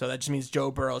 So that just means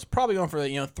Joe Burrow is probably going for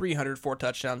 304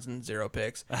 touchdowns and 0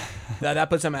 picks. that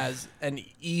puts him as an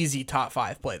easy top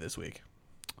 5 play this week.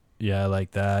 Yeah, I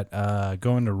like that.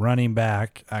 Going to running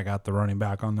back, I got the running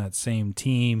back on that same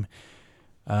team.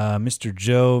 Mr.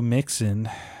 Joe Mixon,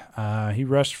 he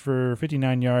rushed for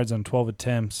 59 yards on 12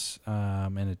 attempts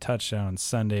and a touchdown on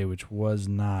Sunday, which was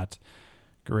not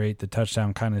great. The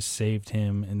touchdown kind of saved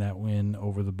him in that win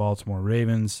over the Baltimore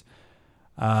Ravens.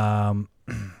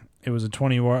 It was a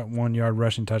 21-yard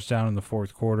rushing touchdown in the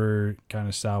fourth quarter, kind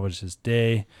of salvaged his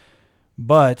day.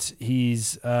 But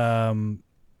he's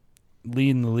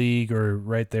leading the league, or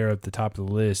right there at the top of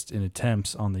the list in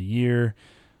attempts on the year.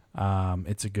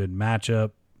 It's a good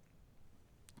matchup.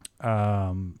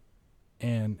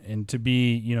 And to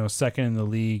be, second in the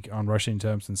league on rushing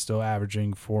attempts and still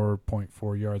averaging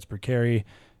 4.4 yards per carry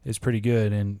is pretty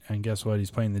good. And guess what?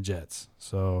 He's playing the Jets.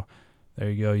 So there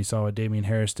you go. You saw what Damian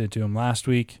Harris did to him last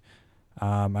week.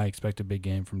 I expect a big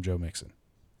game from Joe Mixon.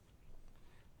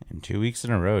 And 2 weeks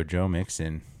in a row, Joe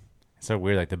Mixon. It's so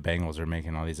weird, like the Bengals are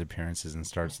making all these appearances and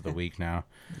starts of the week now.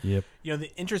 Yep. You know,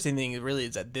 the interesting thing really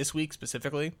is that this week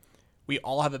specifically, we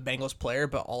all have a Bengals player,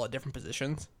 but all at different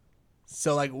positions.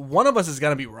 So, like, one of us is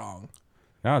going to be wrong.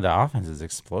 No, the offense is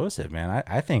explosive, man.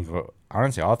 I think,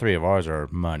 honestly, all three of ours are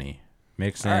money.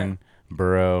 Mixon, All right.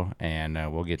 Burrow, and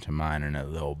we'll get to mine in a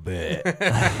little bit.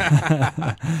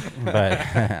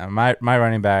 But my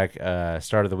running back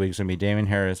start of the week is going to be Damien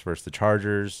Harris versus the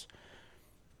Chargers.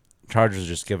 Chargers are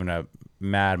just giving up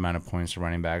mad amount of points to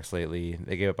running backs lately.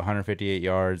 They gave up 158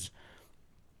 yards,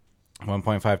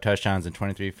 1.5 touchdowns, and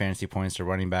 23 fantasy points to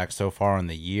running backs so far in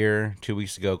the year. 2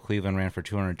 weeks ago, Cleveland ran for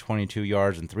 222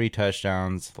 yards and 3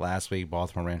 touchdowns. Last week,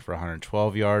 Baltimore ran for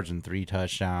 112 yards and 3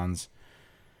 touchdowns.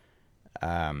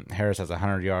 Harris has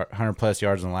 100 plus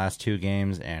yards in the last 2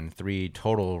 games and 3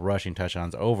 total rushing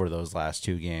touchdowns over those last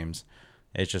 2 games.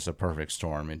 It's just a perfect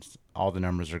storm. It's all the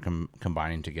numbers are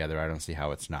combining together. I don't see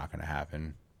how it's not going to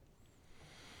happen.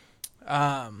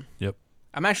 Yep.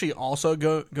 I'm actually also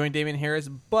going Damian Harris,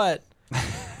 but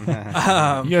You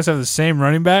guys have the same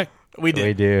running back? we did.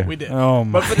 We do. We did. Oh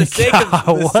my But for the sake God,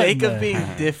 of what in being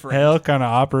the different, hell kind of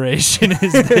operation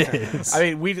is this?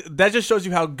 I mean, that just shows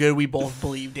you how good we both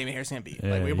believe Damian Harris can be.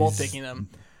 Yeah, Like, we're both he's- taking him.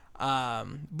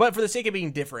 But for the sake of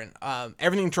being different,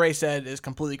 everything Trey said is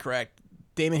completely correct.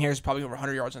 Damian Harris is probably over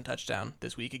 100 yards on touchdown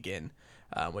this week again,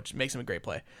 which makes him a great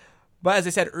play. But as I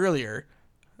said earlier,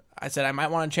 I said I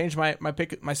might want to change my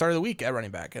pick, my start of the week at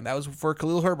running back, and that was for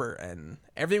Khalil Herbert. And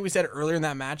everything we said earlier in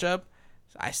that matchup,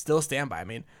 I still stand by. I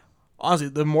mean, honestly,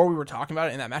 the more we were talking about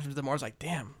it in that matchup, the more I was like,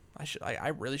 damn, I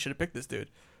really should have picked this dude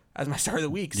as my start of the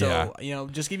week. So,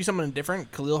 just give you someone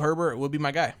different. Khalil Herbert would be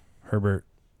my guy. Herbert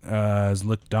has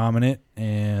looked dominant,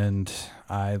 and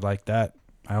I like that.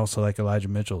 I also like Elijah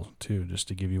Mitchell, too, just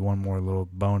to give you one more little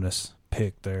bonus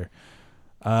pick there.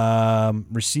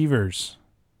 Receivers.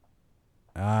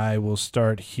 I will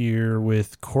start here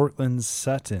with Courtland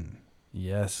Sutton.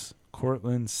 Yes,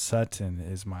 Courtland Sutton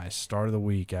is my start of the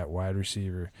week at wide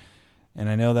receiver. And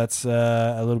I know that's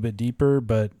a little bit deeper,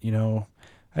 but,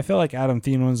 I feel like Adam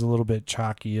Thielman's a little bit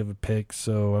chalky of a pick,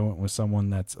 so I went with someone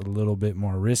that's a little bit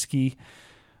more risky.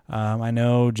 I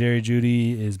know Jerry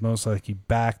Jeudy is most likely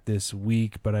back this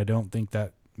week, but I don't think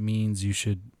that means you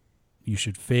should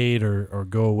fade or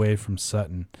go away from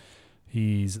Sutton.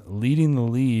 He's leading the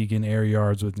league in air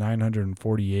yards with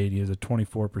 948. He has a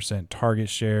 24% target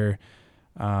share,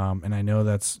 and I know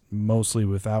that's mostly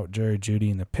without Jerry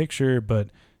Jeudy in the picture, but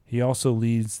he also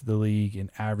leads the league in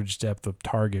average depth of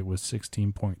target with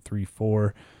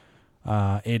 16.34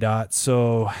 ADOT.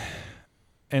 So,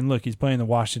 and look, he's playing the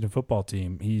Washington football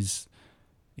team. He's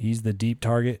the deep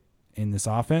target in this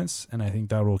offense, and I think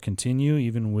that will continue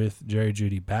even with Jerry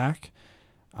Jeudy back.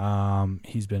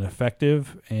 He's been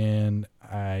effective, and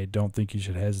I don't think you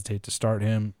should hesitate to start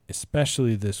him,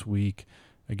 especially this week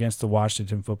against the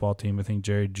Washington football team. I think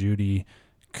Jerry Jeudy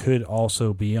could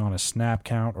also be on a snap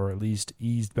count or at least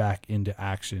eased back into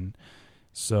action.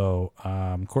 So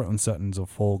Courtland Sutton's a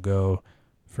full go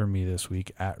for me this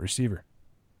week at receiver.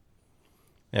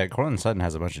 Yeah, Courtland Sutton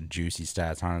has a bunch of juicy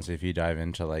stats, honestly. If you dive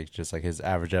into just his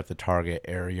average depth of target,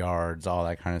 air yards, all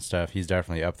that kind of stuff, he's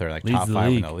definitely up there, like Leads top the 5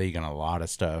 league. in the league on a lot of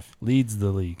stuff. Leads the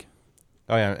league.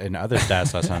 Oh yeah, and other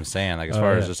stats, that's what I'm saying. Like as Oh,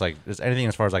 far as yeah. just anything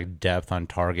as far as like depth on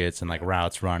targets and like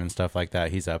routes run and stuff like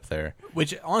that, he's up there.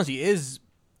 Which, honestly, is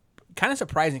kind of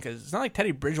surprising because it's not like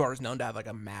Teddy Bridgewater is known to have, like,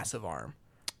 a massive arm.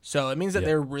 So it means that Yeah.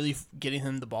 they're really getting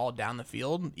him the ball down the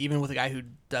field, even with a guy who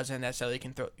isn't necessarily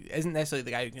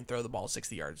the guy who can throw the ball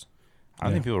 60 yards. I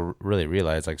don't think people really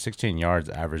realize 16 yards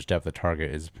average depth of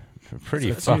target is pretty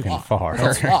That's a fucking lot. far.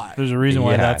 That's a lot. There's a reason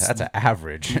why Yeah, that's an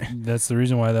average. that's the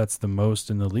reason why that's the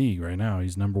most in the league right now.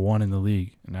 He's number 1 in the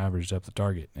league in average depth of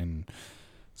target. And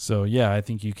so, yeah, I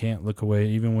think you can't look away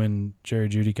even when Jerry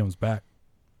Jeudy comes back.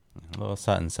 A little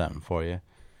something for you.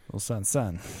 Little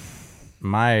son.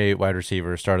 My wide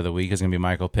receiver start of the week is going to be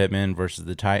Michael Pittman versus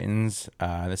the Titans.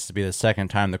 This will be the second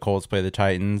time the Colts play the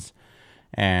Titans.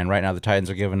 And right now the Titans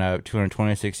are giving up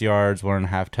 226 yards,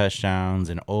 1.5 touchdowns,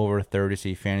 and over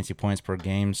 30 fantasy points per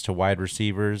games to wide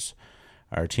receivers,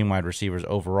 or team wide receivers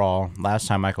overall. Last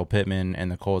time Michael Pittman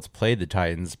and the Colts played the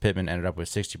Titans, Pittman ended up with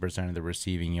 60% of the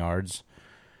receiving yards.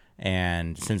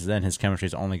 And since then, his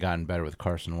chemistry's only gotten better with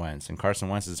Carson Wentz. And Carson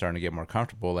Wentz is starting to get more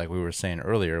comfortable, like we were saying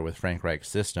earlier, with Frank Reich's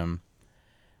system.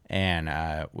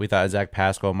 And we thought Zach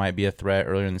Pascal might be a threat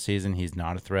earlier in the season. He's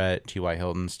not a threat. T.Y.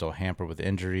 Hilton's still hampered with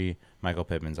injury. Michael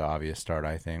Pittman's an obvious start,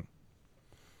 I think.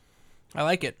 I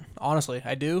like it. Honestly,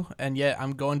 I do. And yet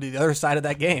I'm going to the other side of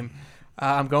that game.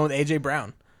 I'm going with A.J.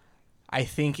 Brown. I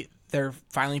think they're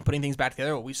finally putting things back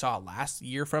together. What we saw last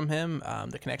year from him,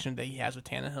 the connection that he has with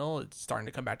Tannehill, it's starting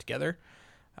to come back together.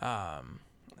 I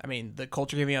mean, the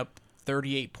culture giving up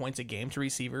 38 points a game to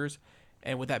receivers.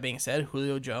 And with that being said,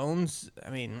 Julio Jones, I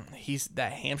mean,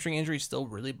 that hamstring injury is still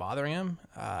really bothering him.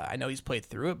 I know he's played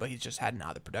through it, but he's just had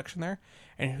not the production there.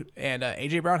 And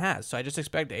A.J. Brown has. So I just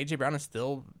expect A.J. Brown to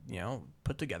still,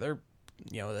 put together,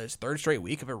 his third straight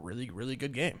week of a really, really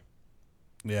good game.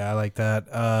 Yeah, I like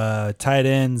that. Tight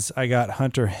ends, I got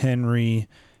Hunter Henry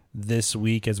this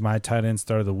week as my tight end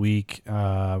start of the week.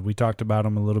 We talked about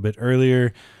him a little bit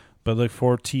earlier, but look,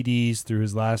 4 TDs through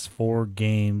his last 4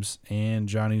 games, and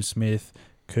Jonnu Smith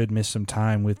could miss some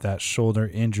time with that shoulder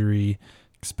injury,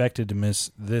 expected to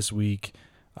miss this week.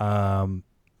 And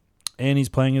he's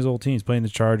playing his old team. He's playing the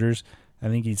Chargers. I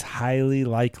think he's highly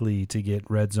likely to get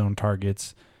red zone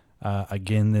targets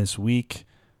again this week.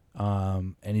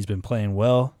 And he's been playing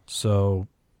well. So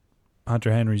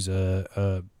Hunter Henry's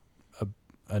a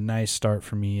nice start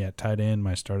for me at tight end,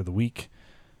 my start of the week.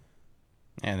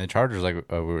 And the Chargers, like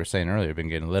we were saying earlier, have been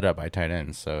getting lit up by tight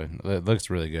ends. So it looks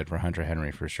really good for Hunter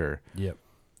Henry for sure. Yep.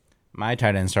 My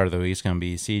tight end start of the week is going to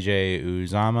be CJ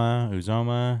Uzama.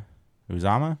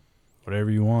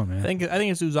 Whatever you want, man. I think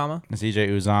it's Uzama. CJ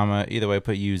Uzama. Either way,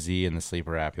 put UZ in the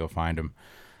sleeper app. You'll find him.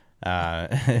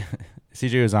 CJ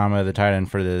Uzama, the tight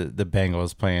end for the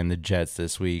Bengals, playing the Jets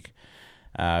this week.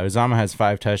 Uzama has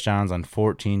 5 touchdowns on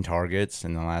 14 targets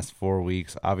in the last 4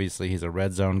 weeks. Obviously, he's a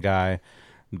red zone guy,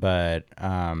 but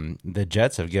the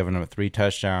Jets have given him 3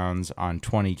 touchdowns on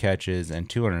 20 catches and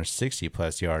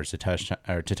 260-plus yards to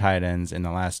tight ends in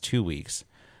the last 2 weeks.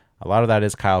 A lot of that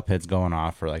is Kyle Pitts going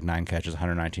off for like 9 catches,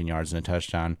 119 yards, and a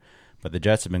touchdown. But the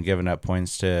Jets have been giving up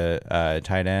points to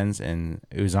tight ends, and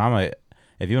Uzama,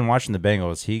 if you've been watching the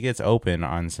Bengals, he gets open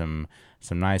on some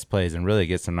nice plays and really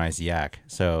gets some nice yak.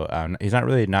 So he's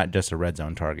not just a red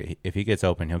zone target. If he gets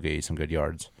open, he'll get you some good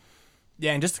yards.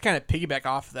 Yeah, and just to kind of piggyback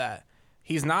off of that,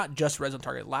 he's not just a red zone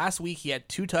target. Last week, he had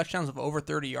 2 touchdowns of over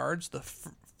 30 yards.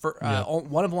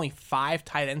 One of only 5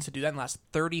 tight ends to do that in the last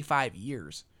 35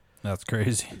 years. That's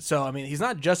crazy. So, I mean, he's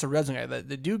not just a red zone guy.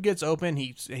 The dude gets open.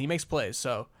 He makes plays.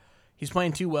 So, he's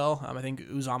playing too well. I think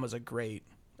Uzama's a great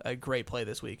play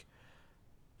this week.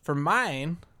 For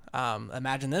mine,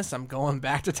 imagine this. I'm going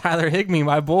back to Tyler Higbee,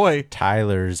 my boy.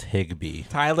 Tyler's Higbee.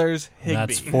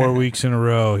 That's 4 weeks in a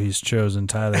row he's chosen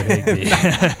Tyler Higbee.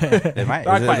 It might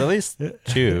at least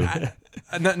 2.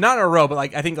 Not in a row, but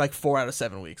I think 4 out of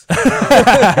 7 weeks.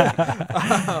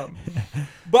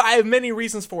 But I have many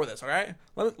reasons for this, all right?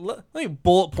 Let me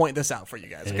bullet point this out for you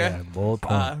guys, okay? Yeah, bullet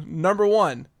point. Number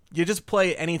 1, you just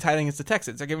play any tight end against the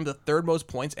Texans. They're giving the 3rd most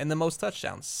points and the most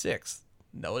touchdowns, 6th.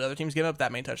 No other team's giving up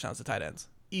that many touchdowns to tight ends.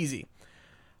 Easy.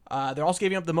 They're also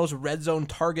giving up the most red zone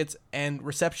targets and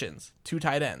receptions to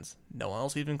tight ends. No one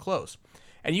else even close.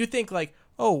 And you think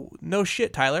oh, no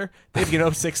shit, Tyler. They've given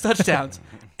up 6 touchdowns.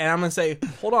 And I'm going to say,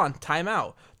 hold on, time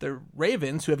out. The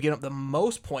Ravens, who have given up the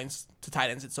most points to tight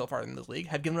ends so far in this league,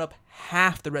 have given up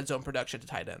half the red zone production to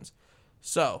tight ends.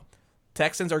 So,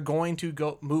 Texans are going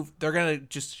to move. They're going to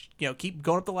just keep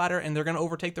going up the ladder, and they're going to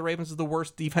overtake the Ravens as the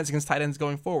worst defense against tight ends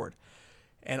going forward.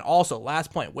 And also,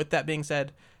 last point, with that being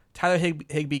said, Tyler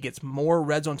Higbee gets more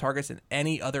red zone targets than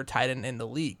any other tight end in the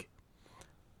league.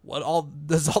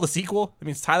 Does all this equal? It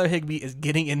means Tyler Higbee is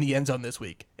getting in the end zone this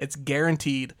week. It's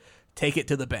guaranteed. Take it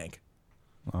to the bank.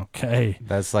 Okay.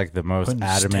 That's the most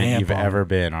adamant you've ever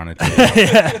been on a team.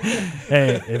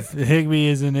 Hey, if Higbee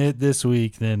isn't it this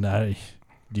week, then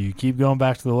do you keep going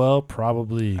back to the well?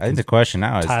 Probably. I think the question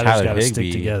now is Tyler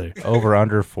Higbee over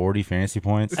under 40 fantasy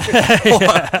points.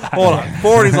 Hold on.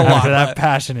 40 is a lot. After that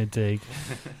passionate take.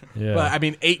 Yeah.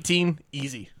 But 18,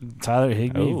 easy. Tyler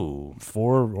Higbee,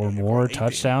 4 or more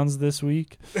touchdowns this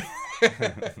week.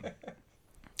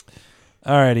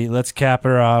 Alrighty, let's cap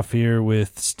her off here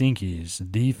with Stinky's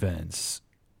defense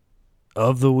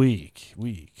of the week.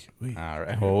 All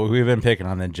right. Well, we've been picking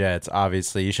on the Jets.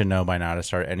 Obviously, you should know by now to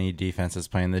start any defense that's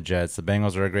playing the Jets. The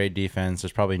Bengals are a great defense.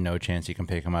 There's probably no chance you can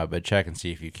pick them up, but check and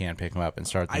see if you can pick them up and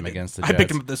start them against the Jets. I picked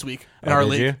them up this week in our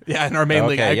league. You? Yeah, in our main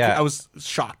league. Yeah. I was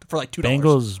shocked for $2.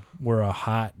 Bengals were a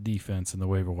hot defense in the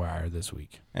waiver wire this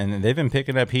week. And they've been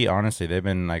picking up heat, honestly. They've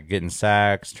been getting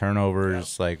sacks,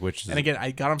 turnovers, which is... And again,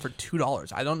 I got them for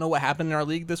 $2. I don't know what happened in our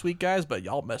league this week, guys, but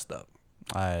y'all messed up.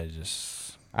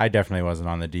 I definitely wasn't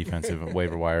on the defensive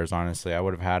waiver wires, honestly. I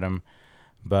would have had him.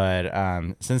 But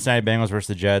Cincinnati Bengals versus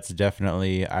the Jets,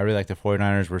 definitely. I really like the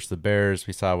 49ers versus the Bears.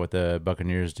 We saw what the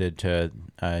Buccaneers did to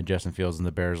Justin Fields and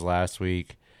the Bears last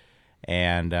week.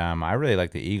 And I really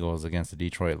like the Eagles against the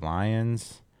Detroit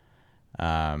Lions.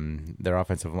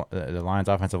 The Lions'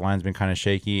 offensive line's been kind of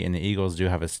shaky, and the Eagles do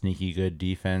have a sneaky good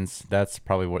defense. That's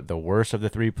probably the worst of the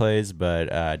 3 plays, but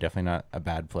definitely not a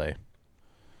bad play.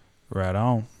 Right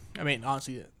on. I mean,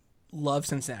 honestly, love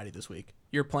Cincinnati this week.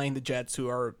 You're playing the Jets, who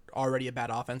are already a bad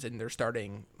offense, and they're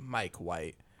starting Mike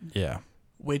White. Yeah.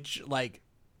 Which, like...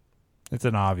 It's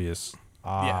an obvious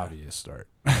start.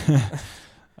 I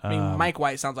mean, Mike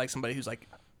White sounds like somebody who's like,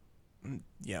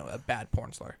 a bad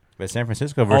porn star. But San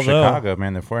Francisco versus Chicago,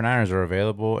 man, the 49ers are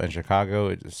available, and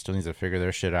Chicago still needs to figure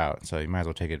their shit out. So you might as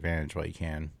well take advantage while you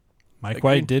can. Mike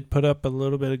White did put up a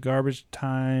little bit of garbage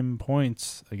time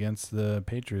points against the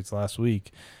Patriots last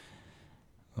week.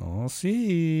 We'll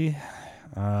see.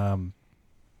 White.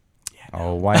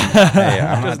 Hey,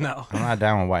 I'm not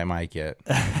down with White Mike yet.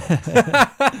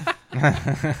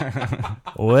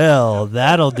 Well,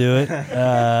 that'll do it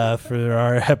for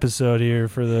our episode here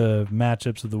for the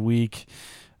matchups of the week.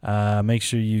 Make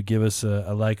sure you give us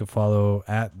a like, a follow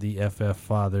at the FF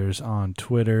Fathers on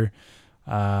Twitter.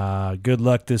 Good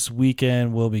luck this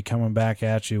weekend. We'll be coming back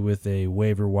at you with a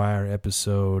waiver wire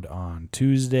episode on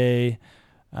Tuesday.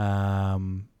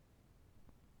 That'll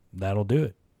do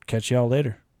it. Catch y'all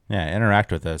later. Yeah,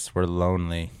 interact with us. We're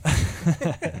lonely.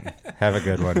 Have a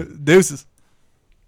good one. Deuces.